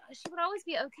she would always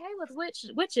be okay with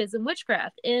witches and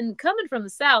witchcraft. And coming from the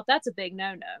South, that's a big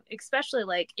no-no, especially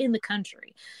in the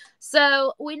country.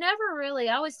 So we never really.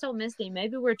 I always told Misty,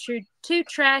 maybe we're too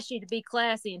trashy to be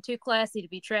classy and too classy to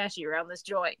be trashy around this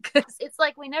joint, because it's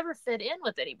like we never fit in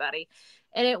with anybody.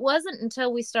 And it wasn't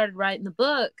until we started writing the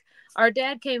book, our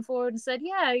dad came forward and said,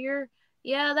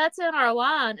 yeah, that's in our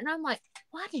line. And I'm like,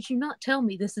 why did you not tell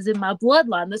me this is in my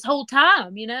bloodline this whole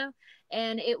time,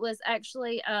 And it was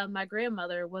actually, my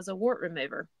grandmother was a wart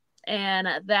remover, and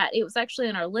that it was actually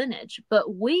in our lineage. But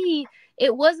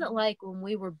it wasn't like when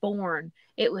we were born,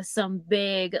 it was some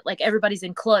big, everybody's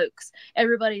in cloaks.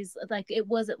 Everybody's it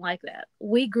wasn't like that.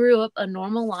 We grew up a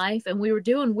normal life, and we were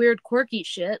doing weird, quirky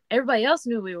shit. Everybody else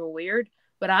knew we were weird,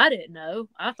 but I didn't know.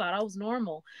 I thought I was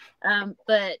normal.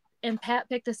 And Pat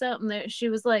picked us up, and she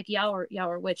was like, y'all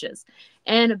are witches.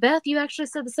 And Beth, you actually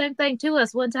said the same thing to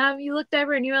us one time. You looked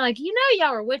over and you were like,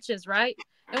 y'all are witches, right?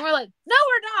 And we're like, no,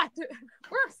 we're not.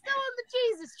 We're still on the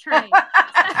Jesus train.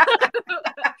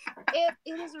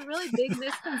 It is a really big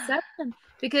misconception,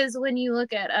 because when you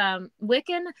look at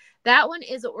Wiccan, that one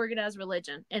is an organized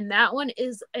religion, and that one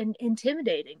is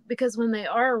intimidating, because when they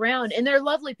are around, and they're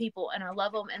lovely people, and I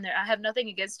love them, and I have nothing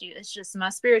against you. It's just my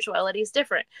spirituality is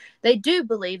different. They do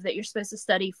believe that you're supposed to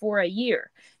study for a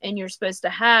year, and you're supposed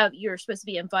to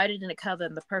be invited in a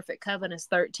coven. The perfect coven is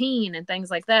 13 and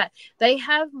things like that. They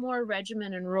have more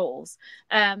regimen and rules.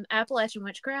 Appalachian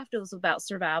Witchcraft, it was about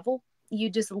survival. You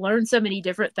just learn so many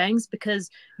different things because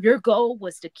your goal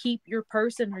was to keep your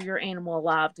person or your animal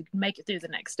alive to make it through the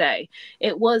next day.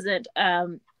 It wasn't,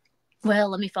 well,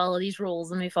 let me follow these rules.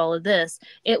 Let me follow this.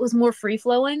 It was more free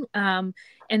flowing. And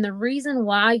the reason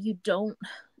why I'm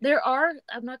not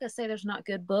going to say there's not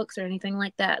good books or anything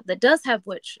like that does have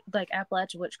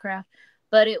Appalachian Witchcraft,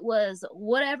 but it was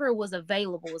whatever was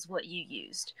available is what you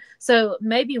used. So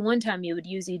maybe one time you would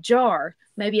use a jar,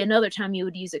 maybe another time you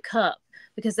would use a cup,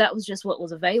 because that was just what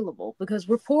was available, because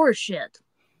we're poor as shit.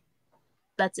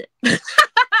 That's it. I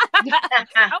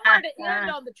wanted to end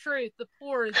on the truth. The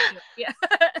poor as shit. Yeah.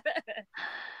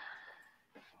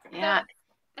 Yeah. So,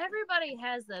 everybody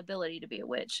has the ability to be a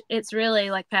witch. It's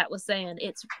really, like Pat was saying,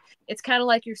 it's kind of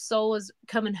like your soul is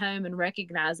coming home and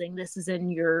recognizing this is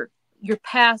in your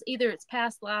past, either it's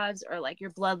past lives or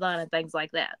your bloodline and things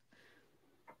like that.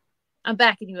 I'm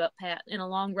backing you up, Pat, in a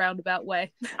long roundabout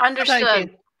way.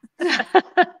 Understood.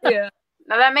 Yeah.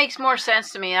 Now that makes more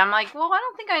sense to me. I'm like, well, I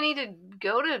don't think I need to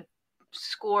go to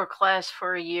school or class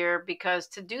for a year, because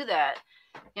to do that,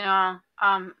 I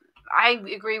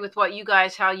agree with how you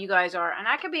guys are. And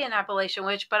I could be an Appalachian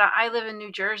witch, but I live in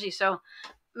New Jersey, so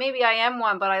maybe I am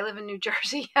one, but I live in New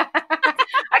Jersey.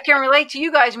 I can relate to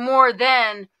you guys more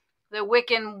than the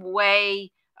Wiccan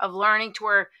way of learning, to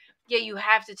where, you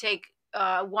have to take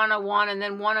 101 and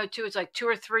then 102. It's 2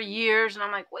 or 3 years. And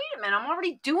I'm like, wait a minute, I'm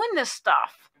already doing this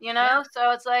stuff, Yeah.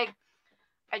 So it's I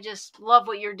just love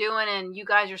what you're doing. And you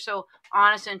guys are so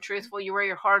honest and truthful. You wear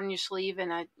your heart on your sleeve.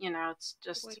 And, it's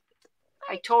just,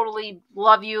 I totally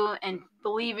love you and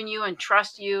believe in you and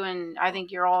trust you. And I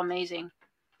think you're all amazing.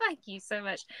 Thank you so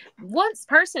much. One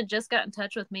person just got in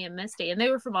touch with me and Misty, and they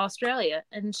were from Australia,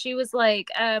 and she was like,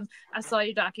 I saw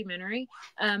your documentary.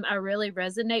 I really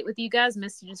resonate with you guys.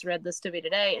 Misty just read this to me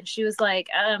today, and she was like,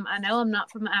 I know I'm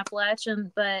not from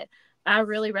Appalachian, but I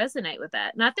really resonate with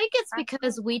that. And I think it's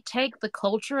because we take the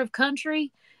culture of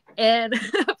country and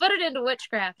put it into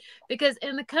witchcraft, because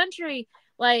in the country,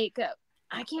 I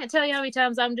can't tell you how many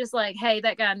times I'm just like, hey,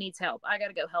 that guy needs help. I got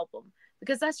to go help him.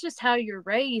 Because that's just how you're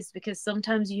raised, because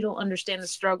sometimes you don't understand the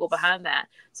struggle behind that.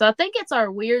 So I think it's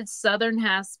our weird Southern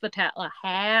hospitality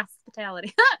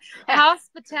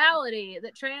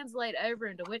that translate over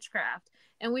into witchcraft.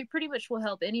 And we pretty much will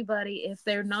help anybody if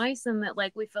they're nice and that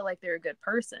we feel like they're a good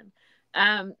person.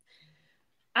 I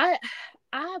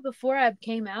before I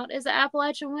came out as an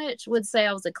Appalachian witch would say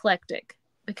I was eclectic.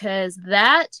 because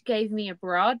that gave me a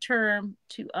broad term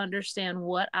to understand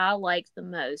what I liked the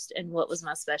most and what was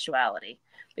my speciality.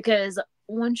 Because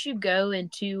once you go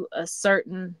into a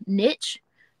certain niche,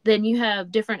 then you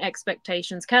have different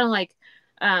expectations. Kind of like,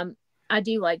 I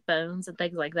do like bones and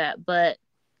things like that, but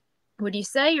when you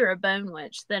say you're a bone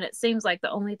witch, then it seems like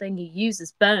the only thing you use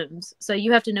is bones. So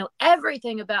you have to know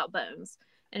everything about bones.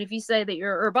 And if you say that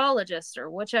you're a herbologist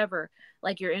or whichever,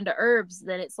 like you're into herbs,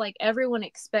 then it's like everyone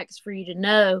expects for you to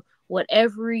know what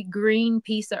every green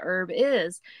piece of herb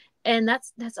is. And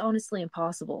that's honestly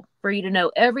impossible for you to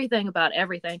know everything about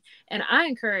everything. And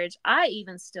I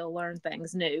even still learn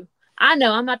things new. I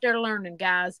know I'm out there learning,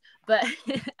 guys, but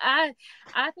I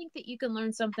think that you can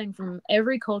learn something from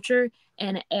every culture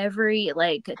and every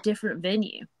like different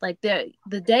venue. Like the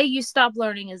day you stop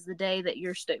learning is the day that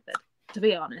you're stupid, to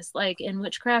be honest. Like in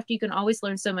witchcraft, you can always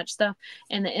learn so much stuff,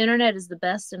 and the internet is the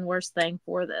best and worst thing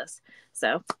for this.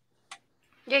 So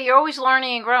yeah, you're always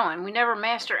learning and growing. We never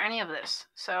master any of this.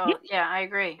 So yeah, I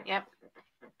agree. Yep.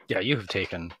 Yeah, you have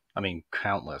taken, I mean,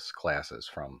 countless classes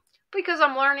from. Because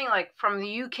I'm learning like from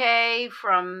the UK,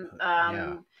 from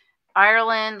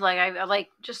Ireland, like I like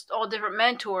just all different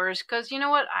mentors. Because you know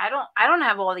what, I don't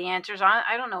have all the answers.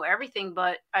 I don't know everything,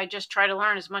 but I just try to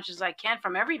learn as much as I can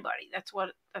from everybody. That's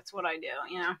what I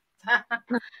do. You know.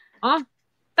 Oh,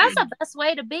 that's the best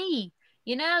way to be.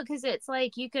 You know, because it's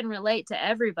like you can relate to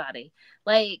everybody.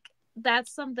 Like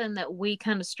that's something that we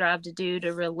kind of strive to do,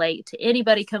 to relate to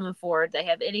anybody coming forward. They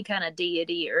have any kind of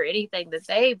deity or anything that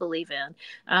they believe in.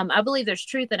 I believe there's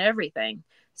truth in everything.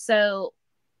 So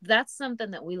that's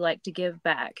something that we like to give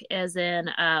back, as in,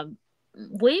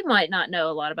 we might not know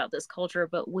a lot about this culture,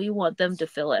 but we want them to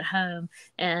feel at home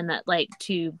and like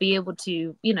to be able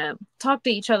to, you know, talk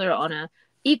to each other on a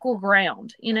equal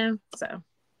ground, you know? So.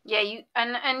 Yeah, you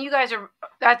and you guys are.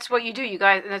 That's what you do, you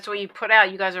guys. And that's what you put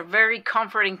out. You guys are very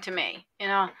comforting to me. You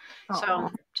know,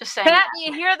 so just saying. Pat, do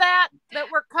you hear that? That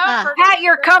we're comforting. Pat,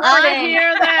 you're comforting. I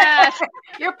hear that.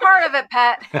 You're part of it,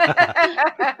 Pat.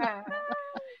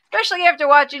 Especially after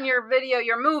watching your video,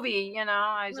 your movie. You know,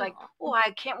 I was like, oh,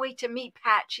 I can't wait to meet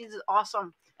Pat. She's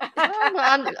awesome.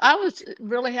 I was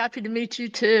really happy to meet you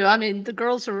too. I mean, the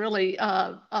girls are really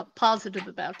positive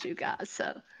about you guys.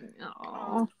 So.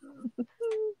 Aww.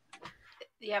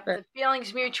 Yep, the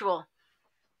feeling's mutual.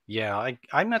 Yeah,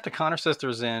 I met the Connor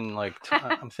sisters in like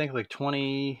I'm thinking like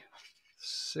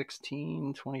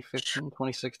 2016, 2015,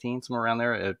 2016, somewhere around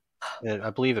there. I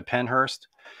believe at Pennhurst.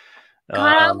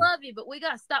 God, I love you, but we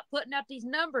gotta stop putting out these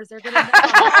numbers. They're gonna know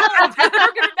them all. They're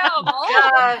gonna know them all.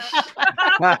 Gosh.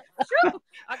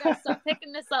 I gotta stop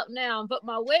picking this up now and put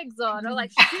my wigs on. They're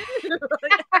like,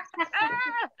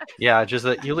 yeah, just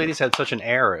that you ladies had such an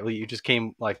air. You just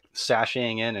came like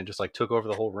sashaying in and just like took over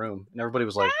the whole room, and everybody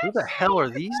was like, "Who the hell are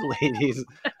these ladies?"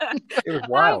 It was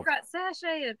wild. I got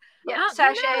sashaying. Yeah,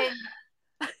 sashay.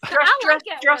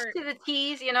 Dressed to the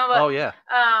tees, you know. But, oh yeah.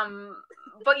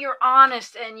 But you're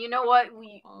honest, and you know what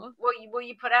you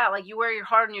put out. Like you wear your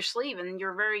heart on your sleeve, and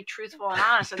you're very truthful and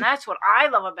honest, and that's what I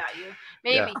love about you.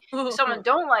 Maybe if someone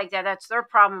don't like that, that's their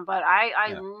problem. But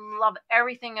I love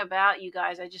everything about you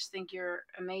guys. I just think you're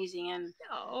amazing, and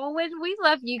we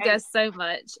love you guys so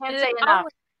much. Can't say enough.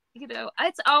 You know,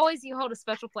 it's always you hold a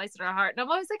special place in our heart, and I'm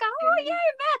always like, oh yay,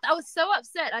 Beth! I was so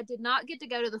upset I did not get to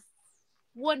go to the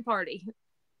one party.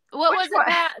 What was it?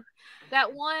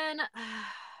 That one.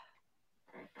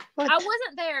 I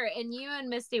wasn't there, and you and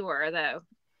Misty were though.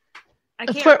 I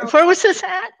can't. Where was this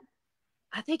at?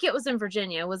 I think it was in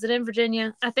Virginia. Was it in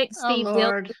Virginia? I think Steve Dill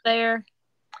was there.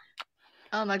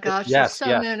 Oh my gosh! Yes,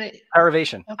 there's so many.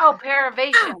 Paravation. Oh,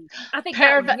 Paravation. I think.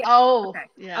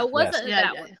 Yeah. I wasn't in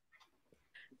that one.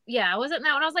 Yeah, I wasn't in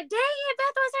that one. I was like, dang it,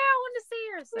 Beth was there. I wanted to see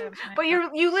her. So, but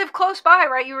you live close by,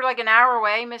 right? You were like an hour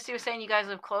away. Misty was saying you guys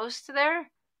live close to there.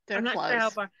 They're close. Sure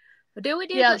how far. Do we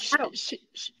do? Yeah, she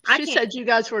said you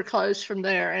guys were close from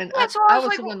there, and I was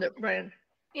like, the one that ran.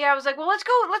 Yeah, I was like, well, let's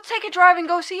go. Let's take a drive and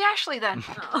go see Ashley then.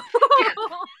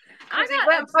 I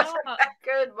wasn't that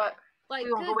good, but like,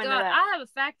 good God, I have a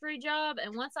factory job,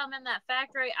 and once I'm in that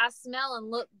factory, I smell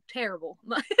and look terrible.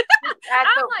 That's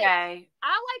okay.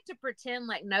 I like to pretend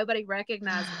like nobody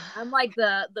recognizes me. I'm like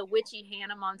the witchy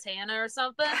Hannah Montana or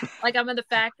something. Like I'm in the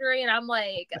factory, and I'm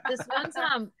like, this one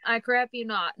time, I crap you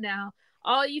not. Now,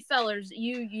 all you fellers,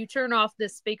 you turn off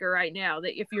this speaker right now.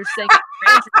 That if you're singing.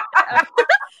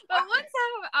 But one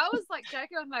time I was like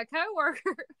checking with my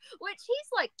coworker, which he's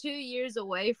like 2 years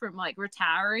away from like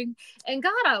retiring. And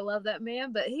God, I love that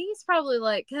man, but he's probably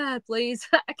like, God, please,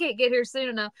 I can't get here soon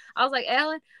enough. I was like,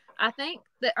 Ellen, I think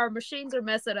that our machines are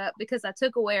messing up because I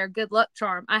took away our good luck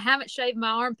charm. I haven't shaved my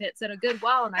armpits in a good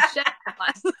while, and I shaved them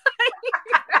last night.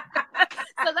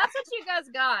 So that's what you guys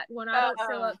got when I don't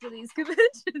show up to these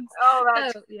conventions. Oh,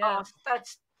 that's so, yeah. awesome.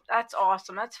 That's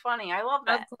awesome. That's funny. I love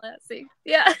that. I'm classy.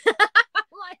 Yeah.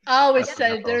 Like, I always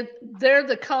say they're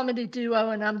the comedy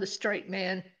duo and I'm the straight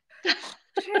man.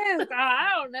 Shoot, I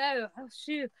don't know. Oh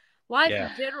shoot. Life in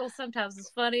general sometimes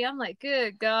is funny. I'm like,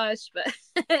 good gosh, but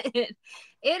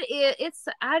it's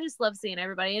I just love seeing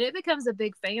everybody, and it becomes a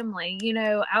big family, you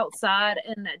know, outside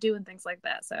and doing things like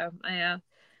that. So yeah,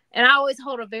 and I always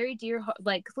hold a very dear,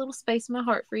 like, little space in my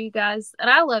heart for you guys, and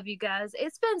I love you guys.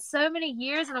 It's been so many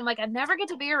years, and I'm like, I never get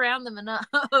to be around them enough.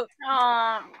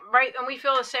 Right, and we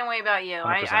feel the same way about you.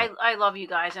 100%. I love you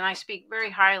guys, and I speak very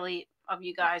highly of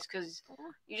you guys because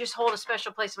you just hold a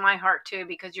special place in my heart too,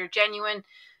 because you're genuine,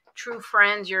 true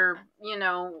friends. You're, you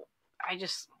know, I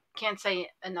just can't say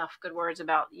enough good words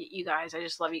about you guys. I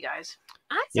just love you guys.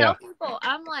 I tell people,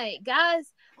 I'm like,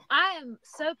 guys, I am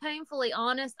so painfully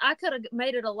honest. I could have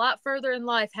made it a lot further in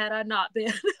life had I not been.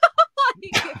 and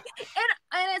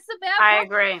it's a bad I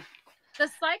agree. The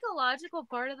psychological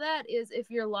part of that is if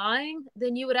you're lying,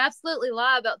 then you would absolutely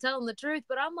lie about telling the truth.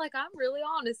 But I'm like, I'm really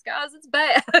honest, guys. It's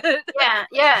bad.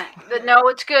 Yeah. But no,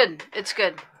 it's good. It's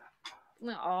good.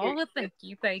 Oh, thank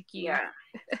you.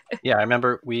 Yeah. I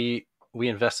remember we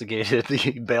investigated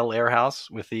the Bel Air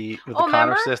house with the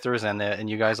Connor sisters, and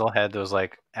you guys all had those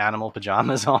like animal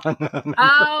pajamas on.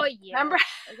 Oh yeah, remember?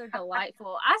 Those are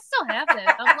delightful. I still have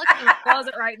those. I'm looking in the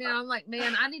closet right now. I'm like,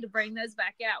 man, I need to bring those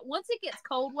back out. Once it gets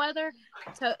cold weather,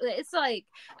 it's like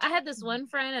I had this one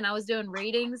friend, and I was doing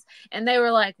readings, and they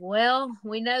were like, well,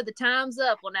 we know the time's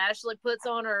up when Ashley puts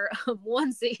on her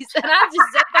onesies, and I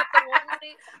just zip up the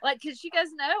onesie, like, because you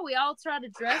guys know we all try to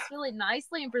dress really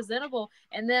nicely and presentable,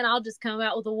 and then I'll just come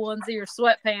out with a onesie or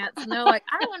sweatpants, and they're like,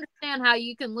 I don't understand how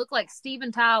you can look like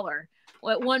Steven Tyler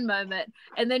at one moment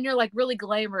and then you're like really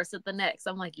glamorous at the next.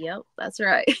 I'm like, yep, that's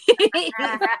right.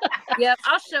 Yep,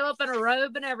 I'll show up in a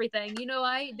robe and everything. You know,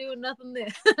 I ain't doing nothing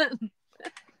then.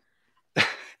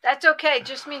 That's okay. It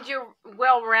just means you're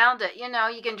well rounded. You know,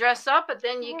 you can dress up, but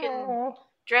then you can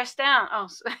dress down. Oh,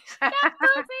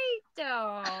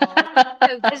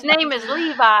 his name is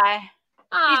Levi.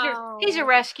 He's a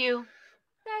rescue.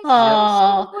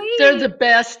 Oh, they're the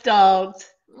best dogs.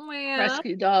 Yeah.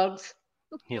 Rescue dogs.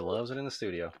 He loves it in the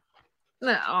studio.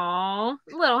 Aw,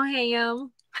 little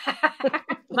ham.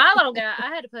 My little guy,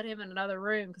 I had to put him in another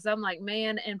room because I'm like,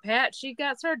 man, and Pat, she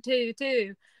got her too.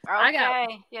 Okay, I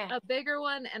got a bigger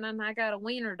one, and then I got a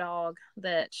wiener dog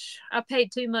that I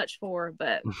paid too much for,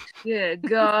 but good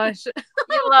gosh.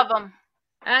 You love them.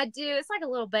 I do. It's like a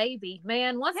little baby,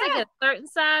 man. Once they get a certain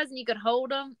size and you can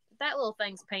hold them, that little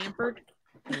thing's pampered.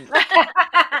 He's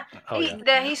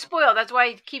spoiled. That's why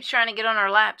he keeps trying to get on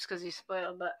our laps, because he's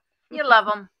spoiled. But you love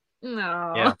him.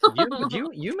 No. Yeah.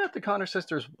 You met the Connor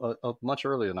sisters much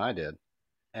earlier than I did.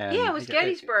 And it was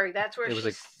Gettysburg. That's where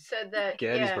she said that.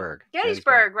 Gettysburg.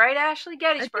 Gettysburg, right, Ashley?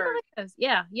 Gettysburg.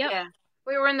 Yeah. Yeah.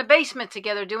 We were in the basement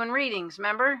together doing readings.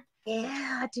 Remember?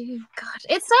 Yeah, dude. Gosh,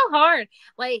 it's so hard.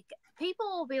 Like, people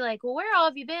will be like, well, where all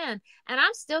have you been? And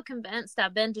I'm still convinced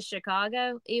I've been to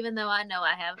Chicago, even though I know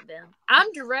I haven't been.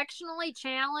 I'm directionally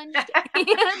challenged, and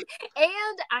I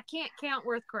can't count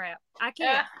worth crap. I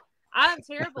can't. I'm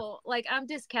terrible. Like, I'm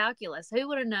dyscalculus. Who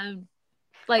would have known?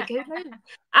 Like, who knew?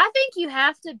 I think you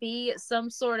have to be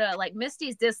some sort of, like,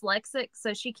 Misty's dyslexic,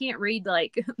 so she can't read,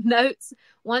 like, notes.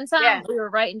 One time we were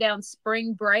writing down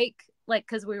spring break, like,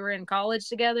 because we were in college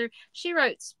together. She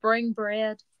wrote spring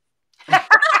bread.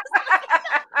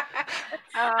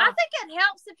 I think it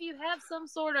helps if you have some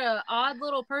sort of odd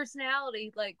little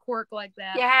personality, like, quirk like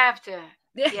that. You have to.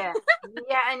 Yeah.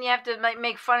 And you have to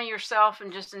make fun of yourself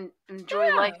and just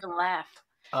enjoy life and laugh.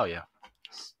 Oh, yeah.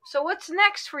 So what's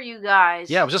next for you guys?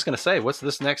 Yeah, I was just going to say, what's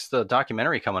this next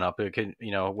documentary coming up?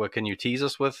 What can you tease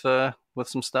us with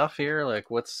some stuff here?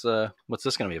 Like, what's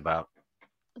this going to be about?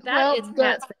 That is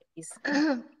Pat's face.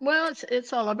 Well,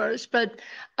 it's all of ours, but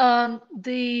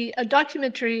the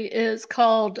documentary is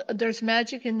called "There's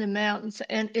Magic in the Mountains,"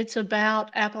 and it's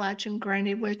about Appalachian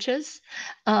Granny Witches,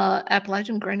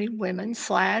 Appalachian Granny Women /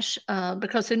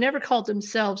 because they never called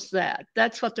themselves that.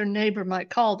 That's what their neighbor might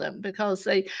call them, because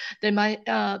they might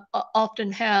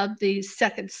often have the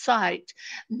second sight.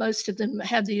 Most of them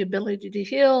have the ability to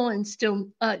heal, and still,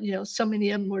 so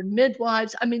many of them were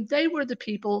midwives. I mean, they were the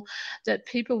people that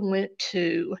people went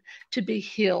to be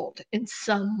healed in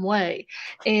some way.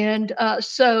 And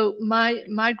so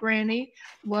my granny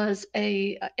was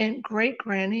and great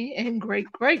granny and great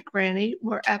granny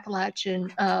were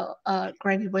Appalachian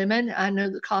granny women. I know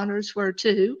the Connors were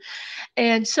too.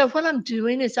 And so what I'm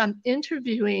doing is I'm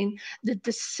interviewing the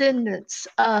descendants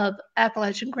of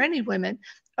Appalachian granny women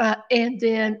And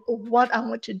then what I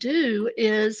want to do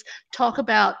is talk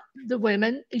about the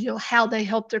women, how they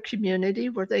helped their community.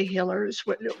 Were they healers?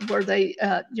 Were they,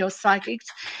 psychics?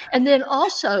 And then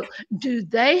also, do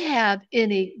they have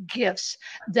any gifts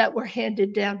that were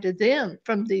handed down to them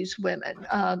from these women?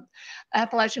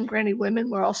 Appalachian Granny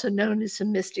women were also known as the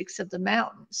mystics of the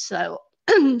mountains.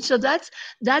 So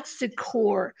that's the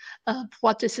core of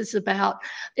what this is about.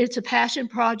 It's a passion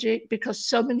project because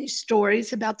so many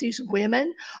stories about these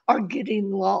women are getting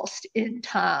lost in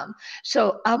time.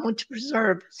 So I want to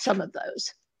preserve some of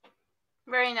those.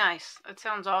 Very nice. That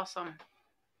sounds awesome.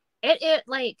 It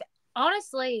like,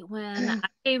 honestly, when I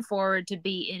came forward to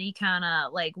be any kind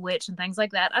of like witch and things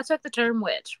like that, I took the term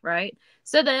witch, right?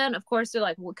 So then, of course, they're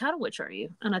like, what kind of witch are you?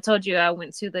 And I told you I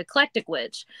went to the eclectic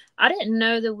witch. I didn't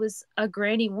know there was a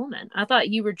granny woman. I thought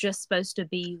you were just supposed to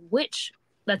be witch.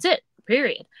 That's it,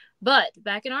 period. But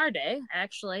back in our day,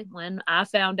 actually, when I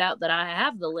found out that I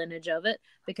have the lineage of it,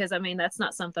 because I mean, that's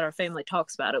not something our family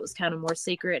talks about. It was kind of more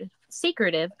secretive.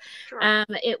 Sure.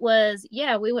 It was,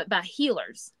 we went by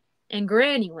healers and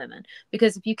granny women,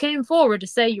 because if you came forward to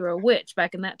say you're a witch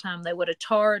back in that time, they would have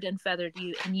tarred and feathered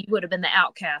you, and you would have been the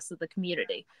outcast of the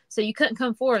community. So you couldn't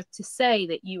come forth to say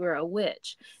that you were a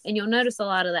witch. And you'll notice a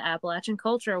lot of the Appalachian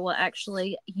culture will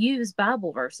actually use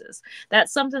Bible verses.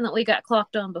 That's something that we got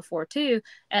clocked on before too,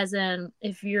 as in,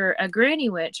 if you're a granny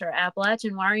witch or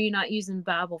Appalachian, why are you not using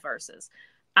Bible verses?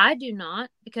 I do not,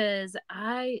 because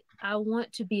I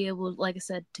want to be able, like I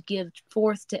said, to give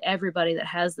forth to everybody that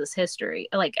has this history,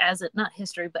 like as it, not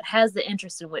history, but has the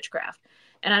interest in witchcraft.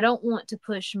 And I don't want to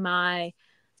push I'm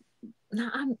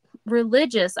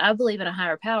religious. I believe in a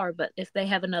higher power, but if they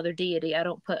have another deity, I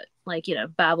don't put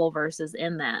Bible verses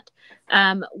in that.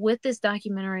 With this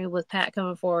documentary with Pat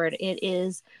coming forward, it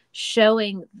is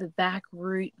showing the back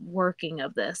root working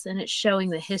of this, and it's showing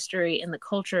the history and the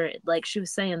culture, like she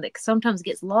was saying, that sometimes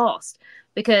gets lost,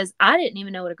 because I didn't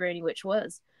even know what a granny witch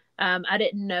was. I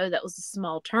didn't know that was a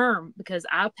small term, because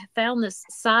I found this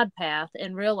side path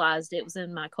and realized it was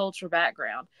in my culture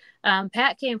background.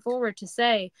 Pat came forward to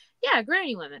say, yeah,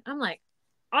 granny women. I'm like,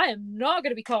 I am not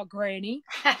going to be called granny,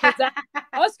 because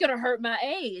I was going to hurt my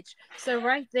age. So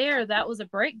right there, that was a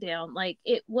breakdown. Like,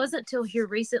 it wasn't till here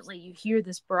recently you hear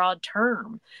this broad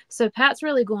term. So Pat's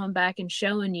really going back and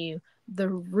showing you the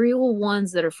real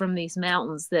ones that are from these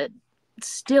mountains that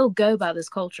still go by this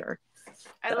culture.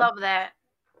 I love that.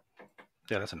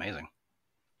 Yeah, that's amazing.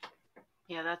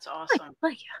 Yeah, that's awesome.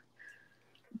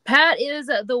 Pat is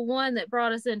the one that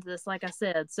brought us into this, like I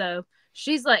said. So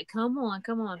she's like, come on,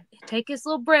 take us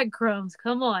little breadcrumbs,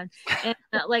 come on. And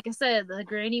like I said, the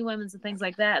granny women's and things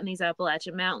like that in these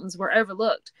Appalachian mountains were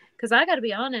overlooked. Because I got to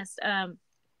be honest,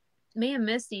 me and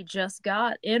Misty just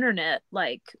got internet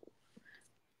like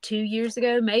 2 years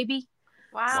ago, maybe.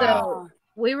 Wow. So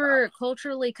we were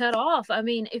culturally cut off. I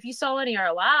mean, if you saw any of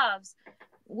our lives,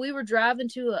 we were driving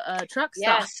to a truck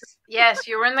stop. Yes,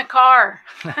 you were in the car.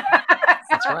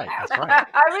 That's right. I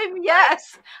mean,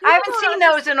 yes. I haven't seen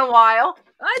those in a while.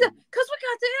 Because we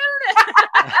got the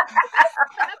internet.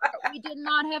 We did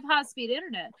not have high-speed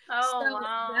internet.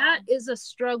 Wow. That is a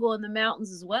struggle in the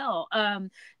mountains as well.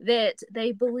 That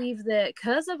they believe that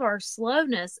because of our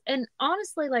slowness, and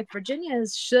honestly, like Virginia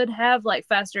should have like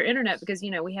faster internet, because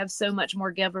we have so much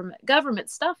more government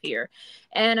stuff here,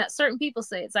 and certain people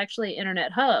say it's actually an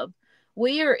internet hub.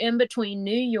 We are in between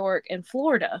New York and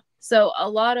Florida. So a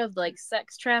lot of like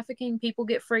sex trafficking people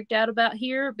get freaked out about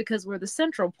here, because we're the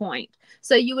central point.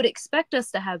 So you would expect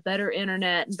us to have better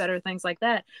internet and better things like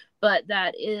that. But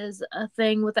that is a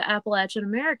thing with the Appalachian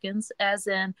Americans, as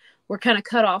in we're kind of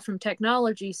cut off from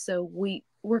technology. So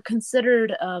we're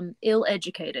considered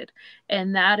ill-educated.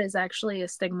 And that is actually a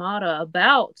stigmata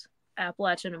about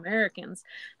Appalachian Americans,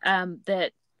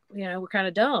 that we're kind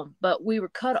of dumb, but we were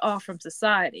cut off from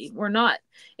society. We're not,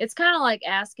 it's kind of like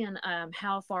asking,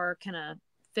 how far can a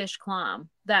fish climb?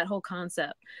 That whole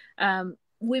concept.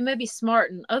 We may be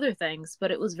smart in other things,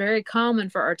 but it was very common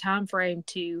for our time frame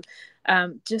to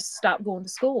just stop going to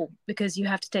school, because you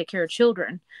have to take care of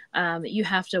children. You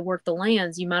have to work the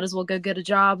lands. You might as well go get a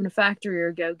job in a factory,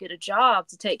 or go get a job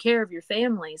to take care of your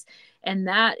families. And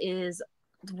that is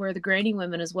where the granny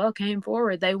women as well came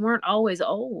forward. They weren't always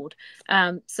old.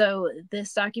 So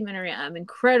this documentary, I'm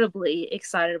incredibly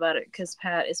excited about it, because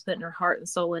Pat is putting her heart and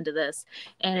soul into this,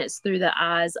 and it's through the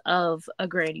eyes of a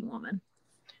granny woman.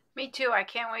 Me too. I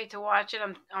can't wait to watch it.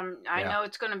 I know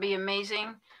it's going to be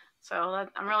amazing. So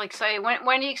I'm really excited.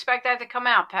 When do you expect that to come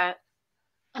out, Pat?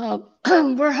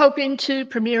 We're hoping to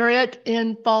premiere it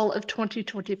in fall of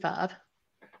 2025.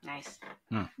 Nice.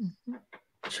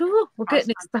 Sure, we're getting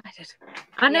excited.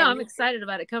 I know, I'm excited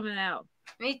about it coming out.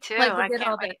 Me too. Like, I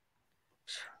can't wait.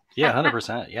 Yeah,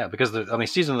 100%. Yeah, because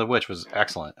Season of the Witch was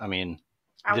excellent. I mean,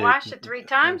 I watched it 3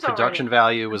 times already. Production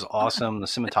value was awesome. The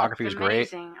cinematography was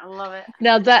great. Amazing. I love it.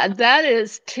 Now that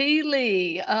is T.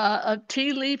 Lee of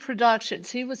T. Lee Productions.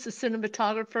 He was the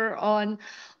cinematographer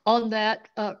on that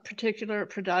particular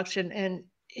production, and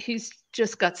he's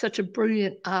just got such a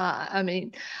brilliant eye. I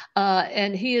mean,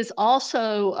 and he is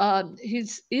also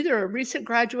he's either a recent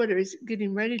graduate or he's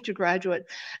getting ready to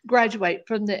graduate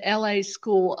from the LA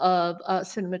School of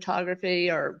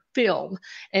Cinematography or Film,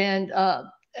 and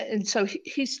so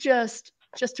he's just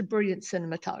a brilliant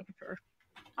cinematographer.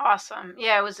 Awesome.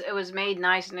 Yeah, it was made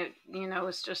nice, and it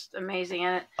was just amazing,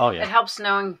 and it helps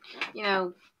knowing a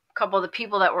couple of the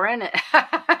people that were in it.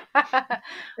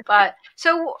 But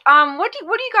so what do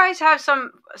you guys have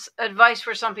some advice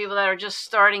for some people that are just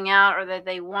starting out, or that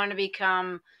they want to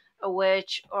become a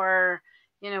witch, or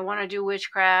want to do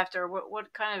witchcraft, or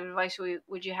what kind of advice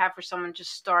would you have for someone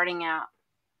just starting out?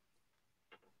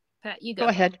 Pat, you go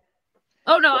ahead.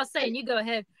 Oh no, I was saying you go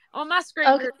ahead. On my screen,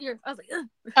 okay. I was like, ugh.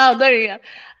 Oh, there you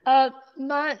go.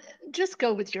 Just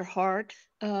go with your heart.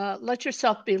 Let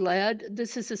yourself be led.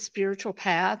 This is a spiritual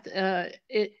path.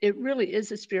 It really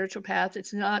is a spiritual path.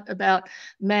 It's not about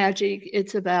magic.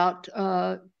 It's about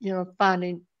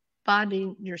finding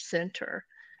your center,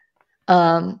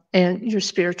 and your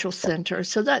spiritual center.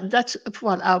 So that's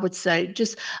what I would say.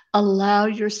 Just allow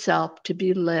yourself to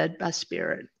be led by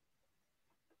spirit.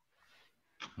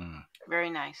 Very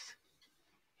nice.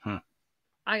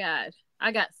 I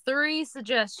got 3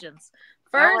 suggestions.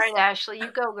 First, all right, Ashley,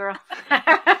 you go, girl.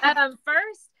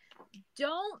 First,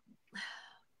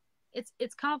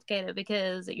 it's complicated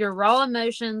because your raw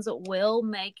emotions will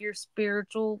make your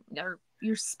spiritual or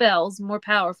your spells more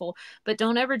powerful, but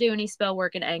don't ever do any spell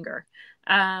work in anger,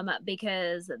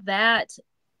 because that,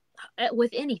 with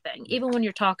anything, even when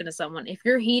you're talking to someone, if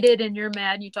you're heated and you're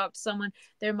mad and you talk to someone,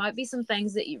 there might be some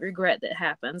things that you regret that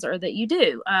happens or that you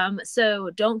do. So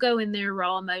don't go in there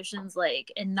raw emotions,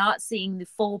 and not seeing the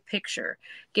full picture.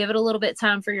 Give it a little bit of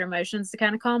time for your emotions to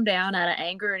kind of calm down out of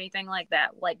anger or anything like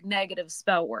that, like negative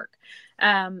spell work.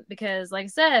 Because like I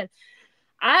said,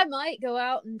 I might go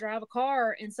out and drive a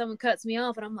car and someone cuts me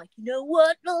off and I'm like, you know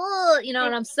what?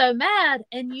 And I'm so mad,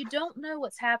 and you don't know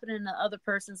what's happening in the other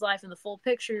person's life in the full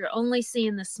picture. You're only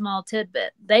seeing this small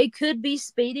tidbit. They could be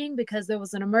speeding because there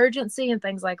was an emergency and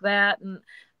things like that. And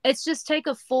it's just take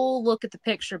a full look at the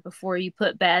picture before you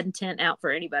put bad intent out for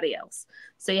anybody else.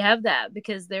 So you have that,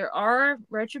 because there are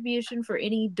retribution for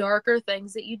any darker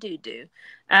things that you do.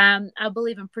 I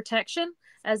believe in protection.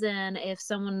 As in, if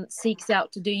someone seeks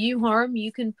out to do you harm,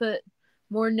 you can put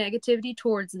more negativity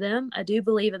towards them. I do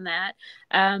believe in that.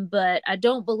 But I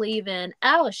don't believe in,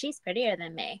 oh, she's prettier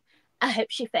than me, I hope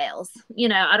she fails.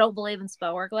 I don't believe in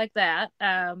spell work like that.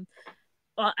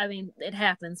 Well, I mean, it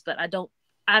happens, but I don't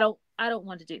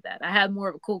want to do that. I have more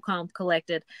of a cool, calm,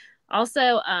 collected.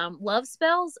 Also, love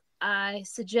spells, I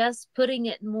suggest putting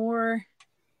it more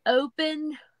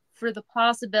open for the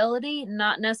possibility,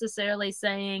 not necessarily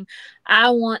saying,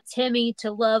 I want Timmy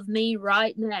to love me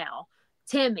right now.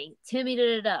 Timmy,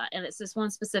 and it's this one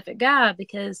specific guy,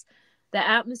 because the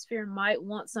atmosphere might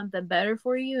want something better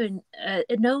for you. And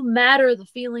no matter the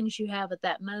feelings you have at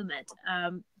that moment,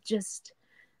 just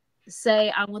say,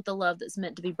 I want the love that's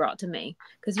meant to be brought to me.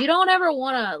 Because you don't ever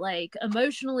want to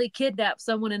emotionally kidnap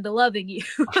someone into loving you,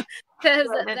 because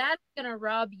that's going to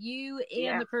rob you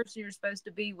and the person you're supposed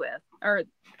to be with.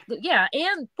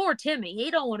 And poor Timmy,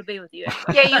 he don't want to be with you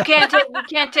anyway. Yeah, you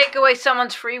can't take away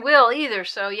someone's free will either,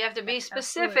 so you have to be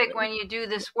specific when you do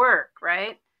this work,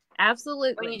 right?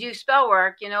 Absolutely. When you do spell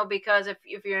work, because if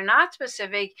you're not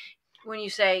specific, when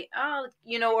you say,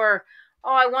 or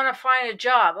I want to find a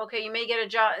job. Okay, you may get a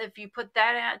job if you put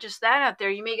that out there.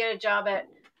 You may get a job at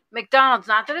McDonald's.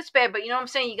 Not that it's bad, but you know what I'm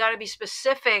saying? You got to be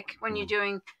specific when you're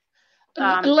doing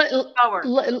spell work.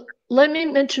 Let me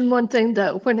mention one thing,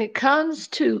 though. When it comes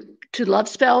to love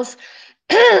spells,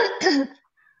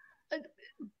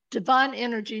 divine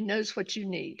energy knows what you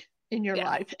need in your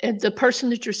life, and the person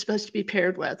that you're supposed to be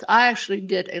paired with. I actually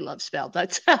did a love spell.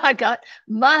 That's how I got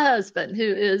my husband, who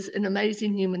is an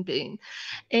amazing human being.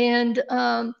 And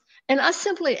I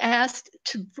simply asked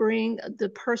to bring the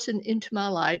person into my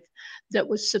life that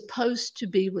was supposed to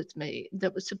be with me,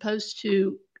 that was supposed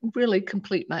to really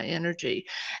complete my energy.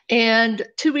 And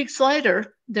 2 weeks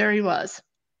later, there he was.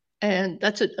 And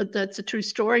that's a true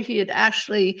story.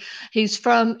 He's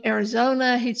from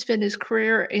Arizona. He'd spent his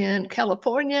career in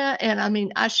California. And I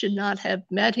mean, I should not have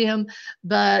met him,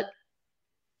 but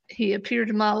he appeared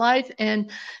in my life.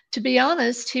 And to be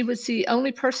honest, he was the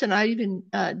only person I even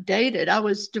dated. I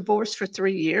was divorced for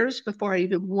 3 years before I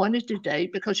even wanted to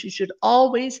date, because you should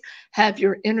always have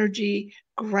your energy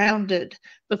grounded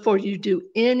before you do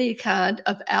any kind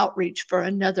of outreach for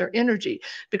another energy.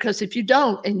 Because if you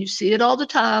don't, and you see it all the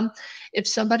time, if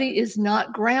somebody is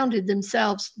not grounded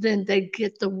themselves, then they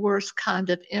get the worst kind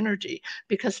of energy,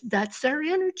 because that's their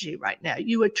energy right now.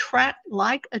 You attract,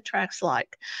 like attracts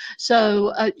like.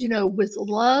 So, with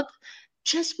love,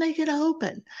 just make it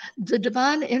open. The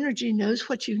divine energy knows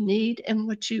what you need and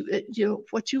what you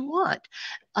want.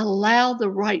 Allow the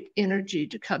right energy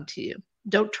to come to you.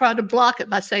 Don't try to block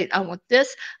it by saying, I want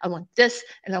this, and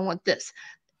I want this.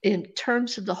 In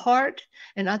terms of the heart,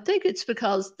 and I think it's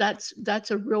because that's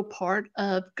a real part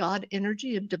of God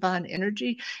energy, of divine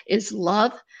energy, is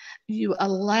love. You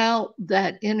allow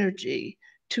that energy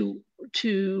to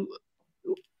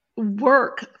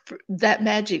work that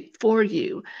magic for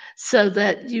you, so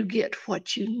that you get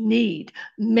what you need.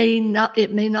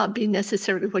 It may not be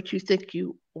necessarily what you think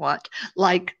you want.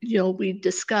 Like, we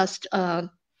discussed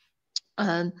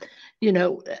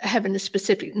having a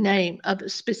specific name of a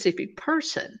specific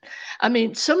person. I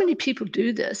mean, so many people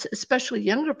do this, especially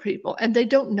younger people, and they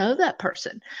don't know that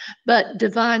person. But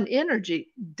divine energy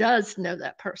does know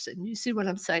that person. You see what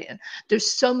I'm saying?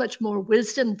 There's so much more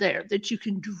wisdom there that you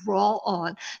can draw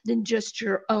on than just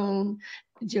your own,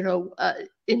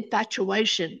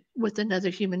 infatuation with another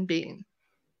human being.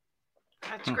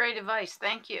 That's great advice.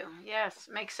 Thank you. Yes,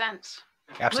 makes sense.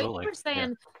 Absolutely. What you were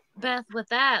saying, Beth, with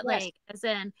that, Yes. like, as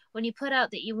in, when you put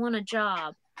out that you want a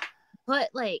job, put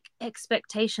like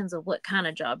expectations of what kind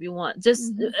of job you want.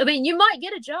 Just, I mean, you might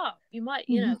get a job, you might,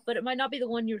 but it might not be the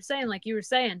one you were saying. Like you were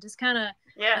saying, just kind of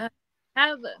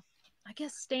have, I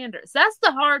guess, standards. That's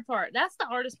the hard part. That's the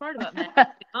hardest part about that,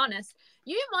 to be honest.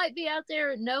 You might be out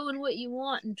there knowing what you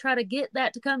want and try to get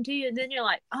that to come to you, and then you're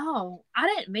like, oh, I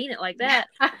didn't mean it like that.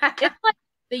 It's like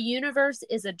the universe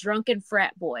is a drunken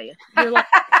frat boy. You're like,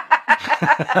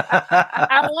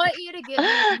 I want you to give me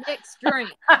a mixed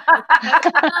drink,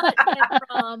 coconut and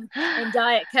rum and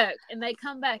Diet Coke, and they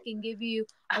come back and give you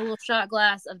a little shot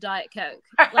glass of Diet Coke.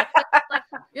 Like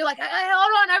you're like, hey,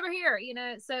 hold on over here,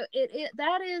 So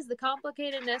that is the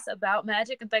complicatedness about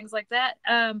magic and things like that.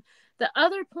 The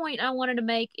other point I wanted to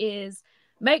make is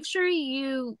make sure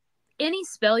any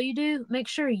spell you do, make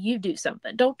sure you do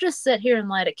something. Don't just sit here and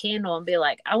light a candle and be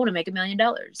like, I want to make $1 million.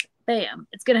 Bam,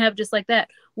 it's gonna happen just like that.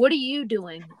 What are you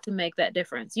doing to make that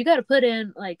difference? You got to put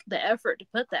in like the effort to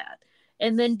put that,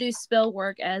 and then do spell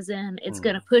work, as in it's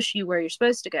gonna push you where you're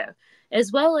supposed to go,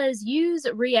 as well as use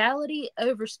reality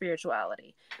over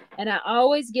spirituality. And I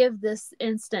always give this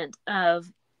instant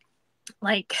of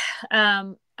like,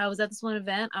 I was at this one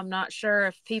event. I'm not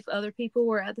sure if other people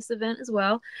were at this event as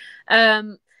well.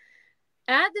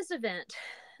 At this event,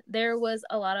 there was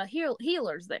a lot of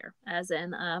healers there, as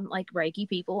in like Reiki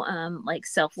people, like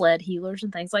self-led healers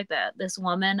and things like that. This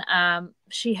woman,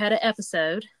 she had an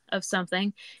episode of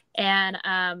something,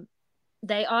 and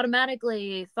they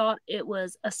automatically thought it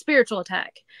was a spiritual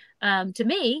attack. To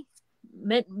me,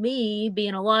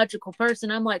 being a logical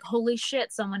person, I'm like, holy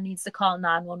shit, someone needs to call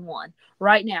 911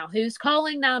 right now. Who's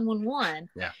calling 911?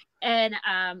 Yeah. And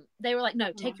they were like,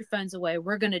 no, take your phones away.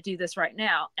 We're going to do this right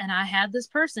now. And I had this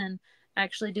person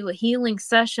actually do a healing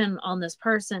session on this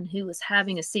person who was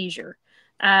having a seizure.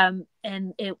 And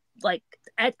it, like,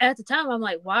 at the time, I'm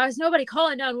like, why is nobody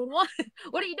calling 911?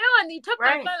 What are you doing? You took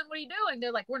my phone. What are you doing?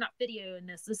 They're like, we're not videoing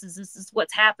this. This is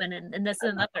what's happening, and this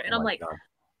and another. And I'm like, God.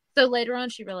 So later on,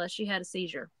 she realized she had a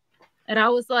seizure. And I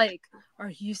was like, are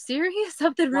you serious?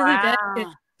 Something really bad.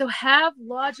 So have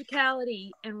logicality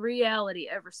and reality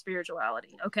over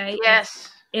spirituality, okay?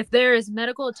 Yes. If there is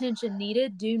medical attention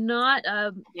needed, do not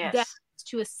that's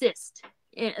to assist.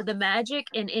 The magic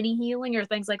and any healing or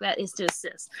things like that is to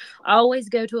assist. Always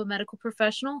go to a medical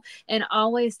professional, and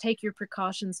always take your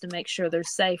precautions to make sure they're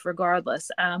safe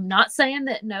regardless. Not saying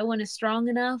that no one is strong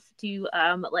enough to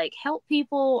like help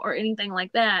people or anything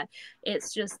like that.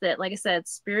 It's just that, like I said,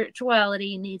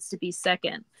 spirituality needs to be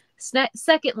second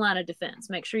line of defense.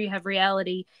 Make sure you have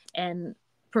reality and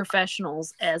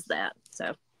professionals as that.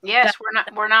 So yes,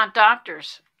 we're not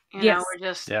doctors. Yes. We're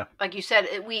just like you said,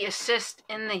 we assist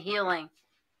in the healing.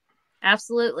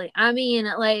 Absolutely. I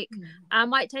mean, like, I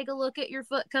might take a look at your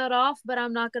foot cut off, but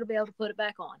I'm not going to be able to put it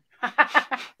back on.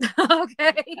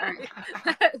 Okay.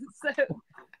 So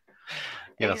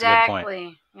yeah, that's exactly. a good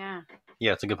point. Yeah.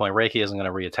 Yeah, it's a good point. Reiki isn't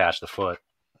going to reattach the foot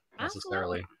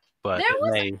necessarily, but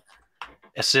it may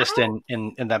assist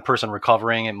in that person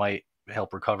recovering. It might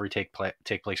help recovery take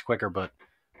place quicker, but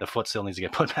the foot still needs to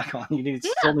get put back on. You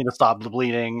still need to stop the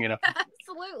bleeding,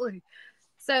 absolutely.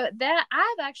 So that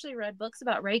I've actually read books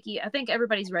about Reiki. I think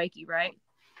everybody's Reiki, right?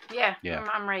 Yeah.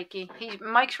 I'm Reiki.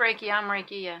 Mike's Reiki. I'm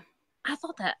Reiki. Yeah. I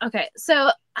thought that. Okay. So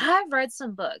I've read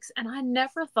some books and I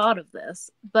never thought of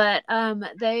this, but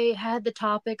they had the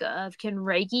topic of, can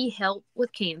Reiki help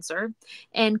with cancer?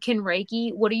 And can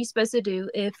Reiki, what are you supposed to do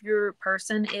if your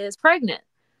person is pregnant?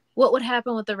 What would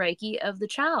happen with the Reiki of the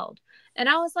child? And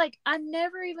I was like, I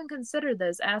never even considered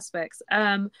those aspects.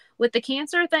 With the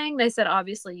cancer thing, they said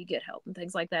obviously you get help and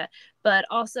things like that, but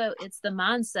also it's the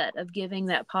mindset of giving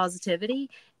that positivity.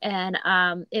 And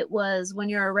it was when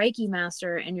you're a Reiki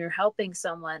master and you're helping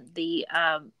someone, the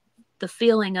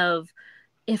feeling of,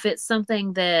 if it's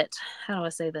something that, how do I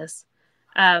say this?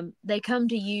 They come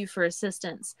to you for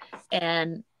assistance,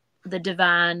 and the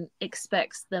divine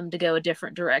expects them to go a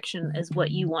different direction as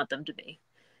what you want them to be,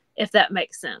 if that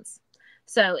makes sense.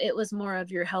 So it was more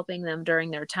of, you're helping them during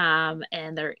their time,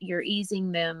 and you're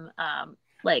easing them,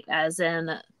 like as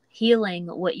in healing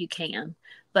what you can,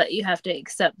 but you have to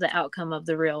accept the outcome of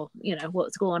the real,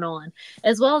 what's going on,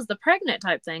 as well as the pregnant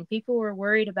type thing. People were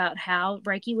worried about how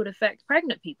Reiki would affect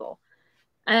pregnant people.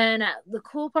 And the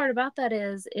cool part about that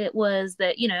is, it was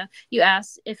that, you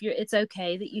asked if it's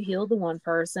okay that you heal the one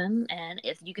person and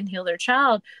if you can heal their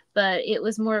child, but it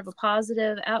was more of a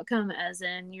positive outcome, as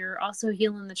in you're also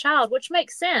healing the child, which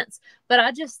makes sense. But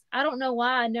I don't know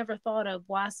why I never thought of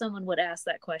why someone would ask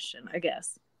that question, I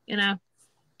guess,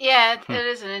 Yeah, it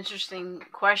is an interesting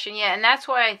question. Yeah. And that's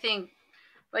why I think,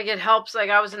 like, it helps. Like,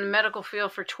 I was in the medical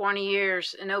field for 20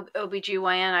 years in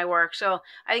OBGYN I work. So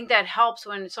I think that helps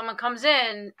when someone comes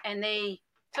in and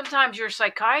sometimes you're a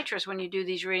psychiatrist when you do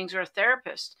these readings, or a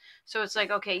therapist. So it's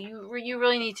like, okay, you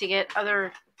really need to get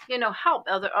other, help,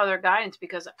 other guidance,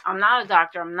 because I'm not a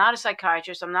doctor. I'm not a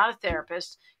psychiatrist. I'm not a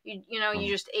therapist. You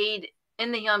just aid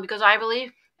in the healing, because I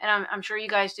believe, and I'm sure you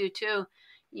guys do too,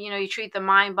 you treat the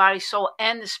mind, body, soul,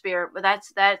 and the spirit. But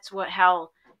that's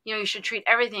how, you should treat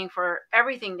everything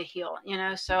to heal,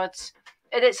 so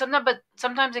it is sometimes, but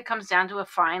sometimes it comes down to a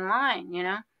fine line,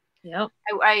 Yep.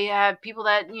 I have people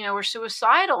that, were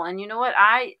suicidal, and you know what,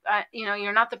 I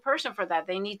you're not the person for that.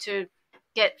 They need to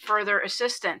get further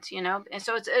assistance, and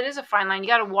so it is a fine line. You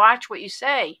got to watch what you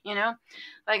say,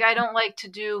 like, I don't like to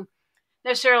do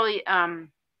necessarily,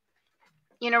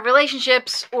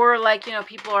 relationships, or like,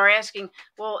 people are asking,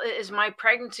 well, is my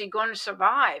pregnancy going to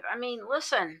survive? I mean,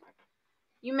 listen,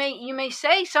 you may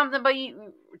say something, but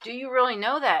do you really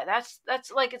know that?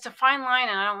 That's like, it's a fine line,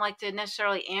 and I don't like to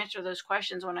necessarily answer those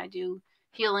questions when I do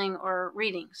healing or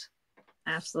readings.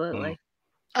 Absolutely.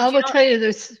 I will tell you,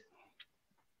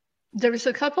 there's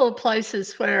a couple of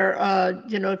places where,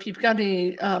 if you've got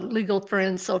any legal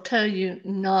friends, they'll tell you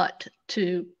not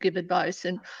to give advice.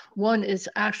 And one is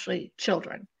actually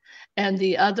children, and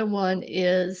the other one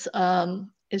is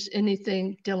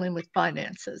anything dealing with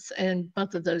finances, and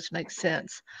both of those make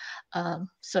sense.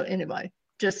 So anyway,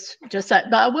 just that.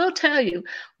 But I will tell you,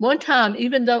 one time,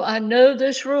 even though I know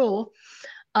this rule,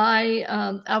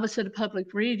 I was at a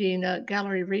public reading, a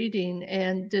gallery reading,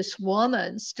 and this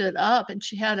woman stood up, and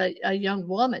she had a young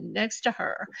woman next to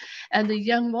her, and the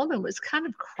young woman was kind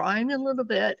of crying a little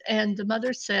bit, and the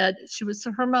mother said, she was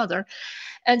her mother,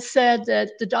 and said that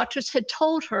the doctors had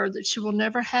told her that she will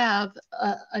never have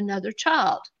another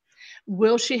child.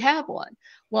 Will she have one?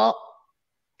 Well,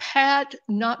 Pat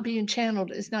not being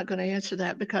channeled is not going to answer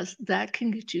that, because that can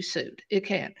get you sued. It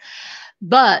can.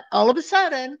 But all of a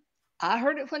sudden, I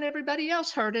heard it when everybody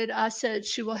else heard it. I said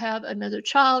she will have another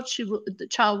child. The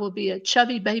child will be a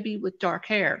chubby baby with dark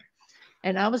hair.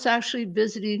 And I was actually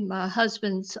visiting my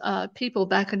husband's people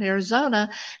back in Arizona,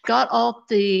 got off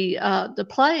the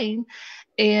plane,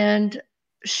 and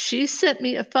she sent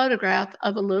me a photograph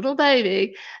of a little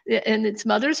baby in its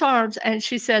mother's arms, and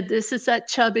she said, this is that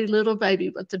chubby little baby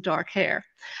with the dark hair.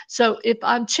 So if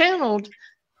I'm channeled,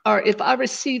 or if I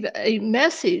receive a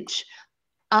message,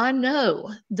 I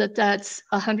know that that's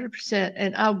 100%,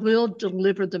 and I will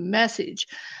deliver the message.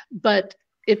 But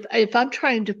if I'm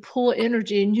trying to pull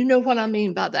energy, and you know what I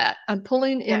mean by that, I'm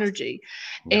pulling energy,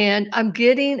 and I'm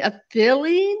getting a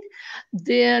feeling,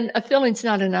 then a feeling's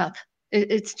not enough.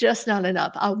 It's just not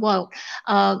enough. I won't.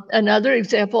 Another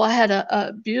example, I had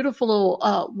a beautiful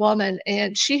little woman,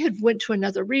 and she had went to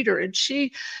another reader, and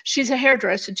she's a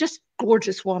hairdresser, just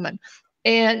gorgeous woman.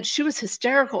 And she was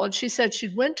hysterical. And she said she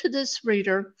went to this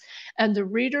reader, and the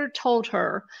reader told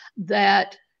her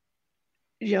that,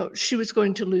 she was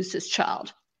going to lose this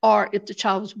child, or if the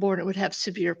child was born, it would have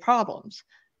severe problems.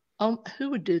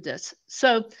 Who would do this?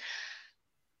 So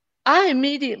I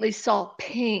immediately saw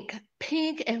pink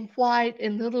and white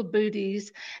and little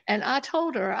booties. And I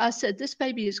told her, I said, this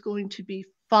baby is going to be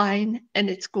fine,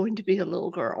 and it's going to be a little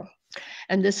girl.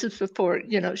 And this is before,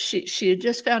 she had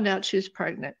just found out she was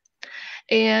pregnant.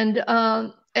 And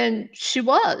she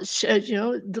was,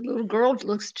 the little girl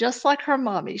looks just like her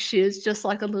mommy. She is just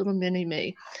like a little mini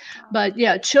me. But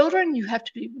yeah, children, you have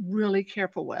to be really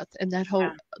careful with, and that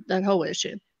whole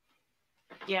issue.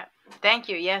 Yeah. Thank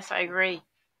you. Yes, I agree.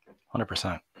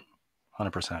 100%.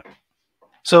 100%.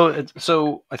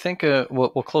 So I think we'll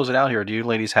close it out here. Do you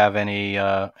ladies have any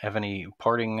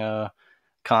parting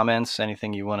comments?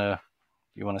 Anything you want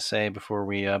to say before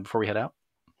we head out?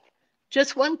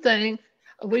 Just one thing.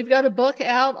 We've got a book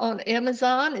out on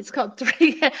Amazon. It's called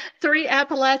Three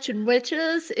Appalachian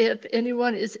Witches, if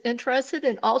anyone is interested.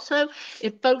 And also,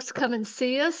 if folks come and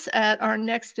see us at our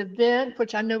next event,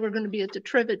 which I know we're going to be at the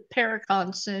Trivet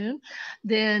Paracon soon,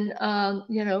 then,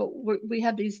 we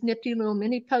have these nifty little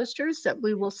mini posters that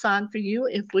we will sign for you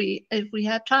if we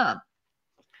have time.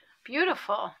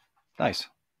 Beautiful. Nice.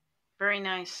 Very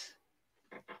nice.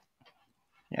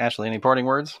 Ashley, any parting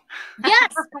words?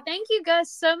 Yes. Thank you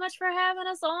guys so much for having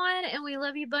us on. And we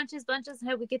love you bunches.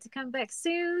 Hope we get to come back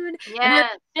soon.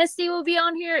 Yes. And Misty will be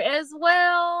on here as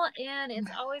well. And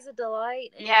it's always a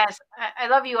delight. And yes. I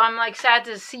love you. I'm like sad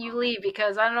to see you leave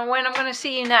because I don't know when I'm going to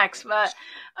see you next. But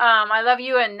I love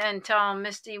you and tell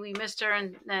Misty we missed her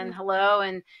and hello.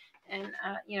 And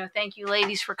thank you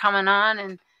ladies for coming on.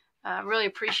 And really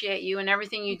appreciate you. And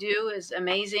everything you do is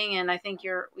amazing. And I think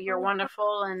you're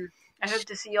wonderful. And I hope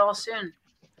to see you all soon.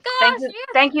 gosh,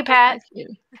 Thank you, Pat.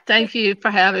 Thank you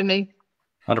for having me.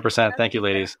 100%. Thank you,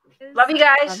 ladies. Love you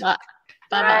guys. Bye-bye.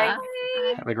 Bye.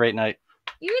 Have a great night.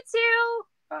 You too.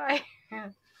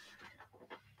 Bye.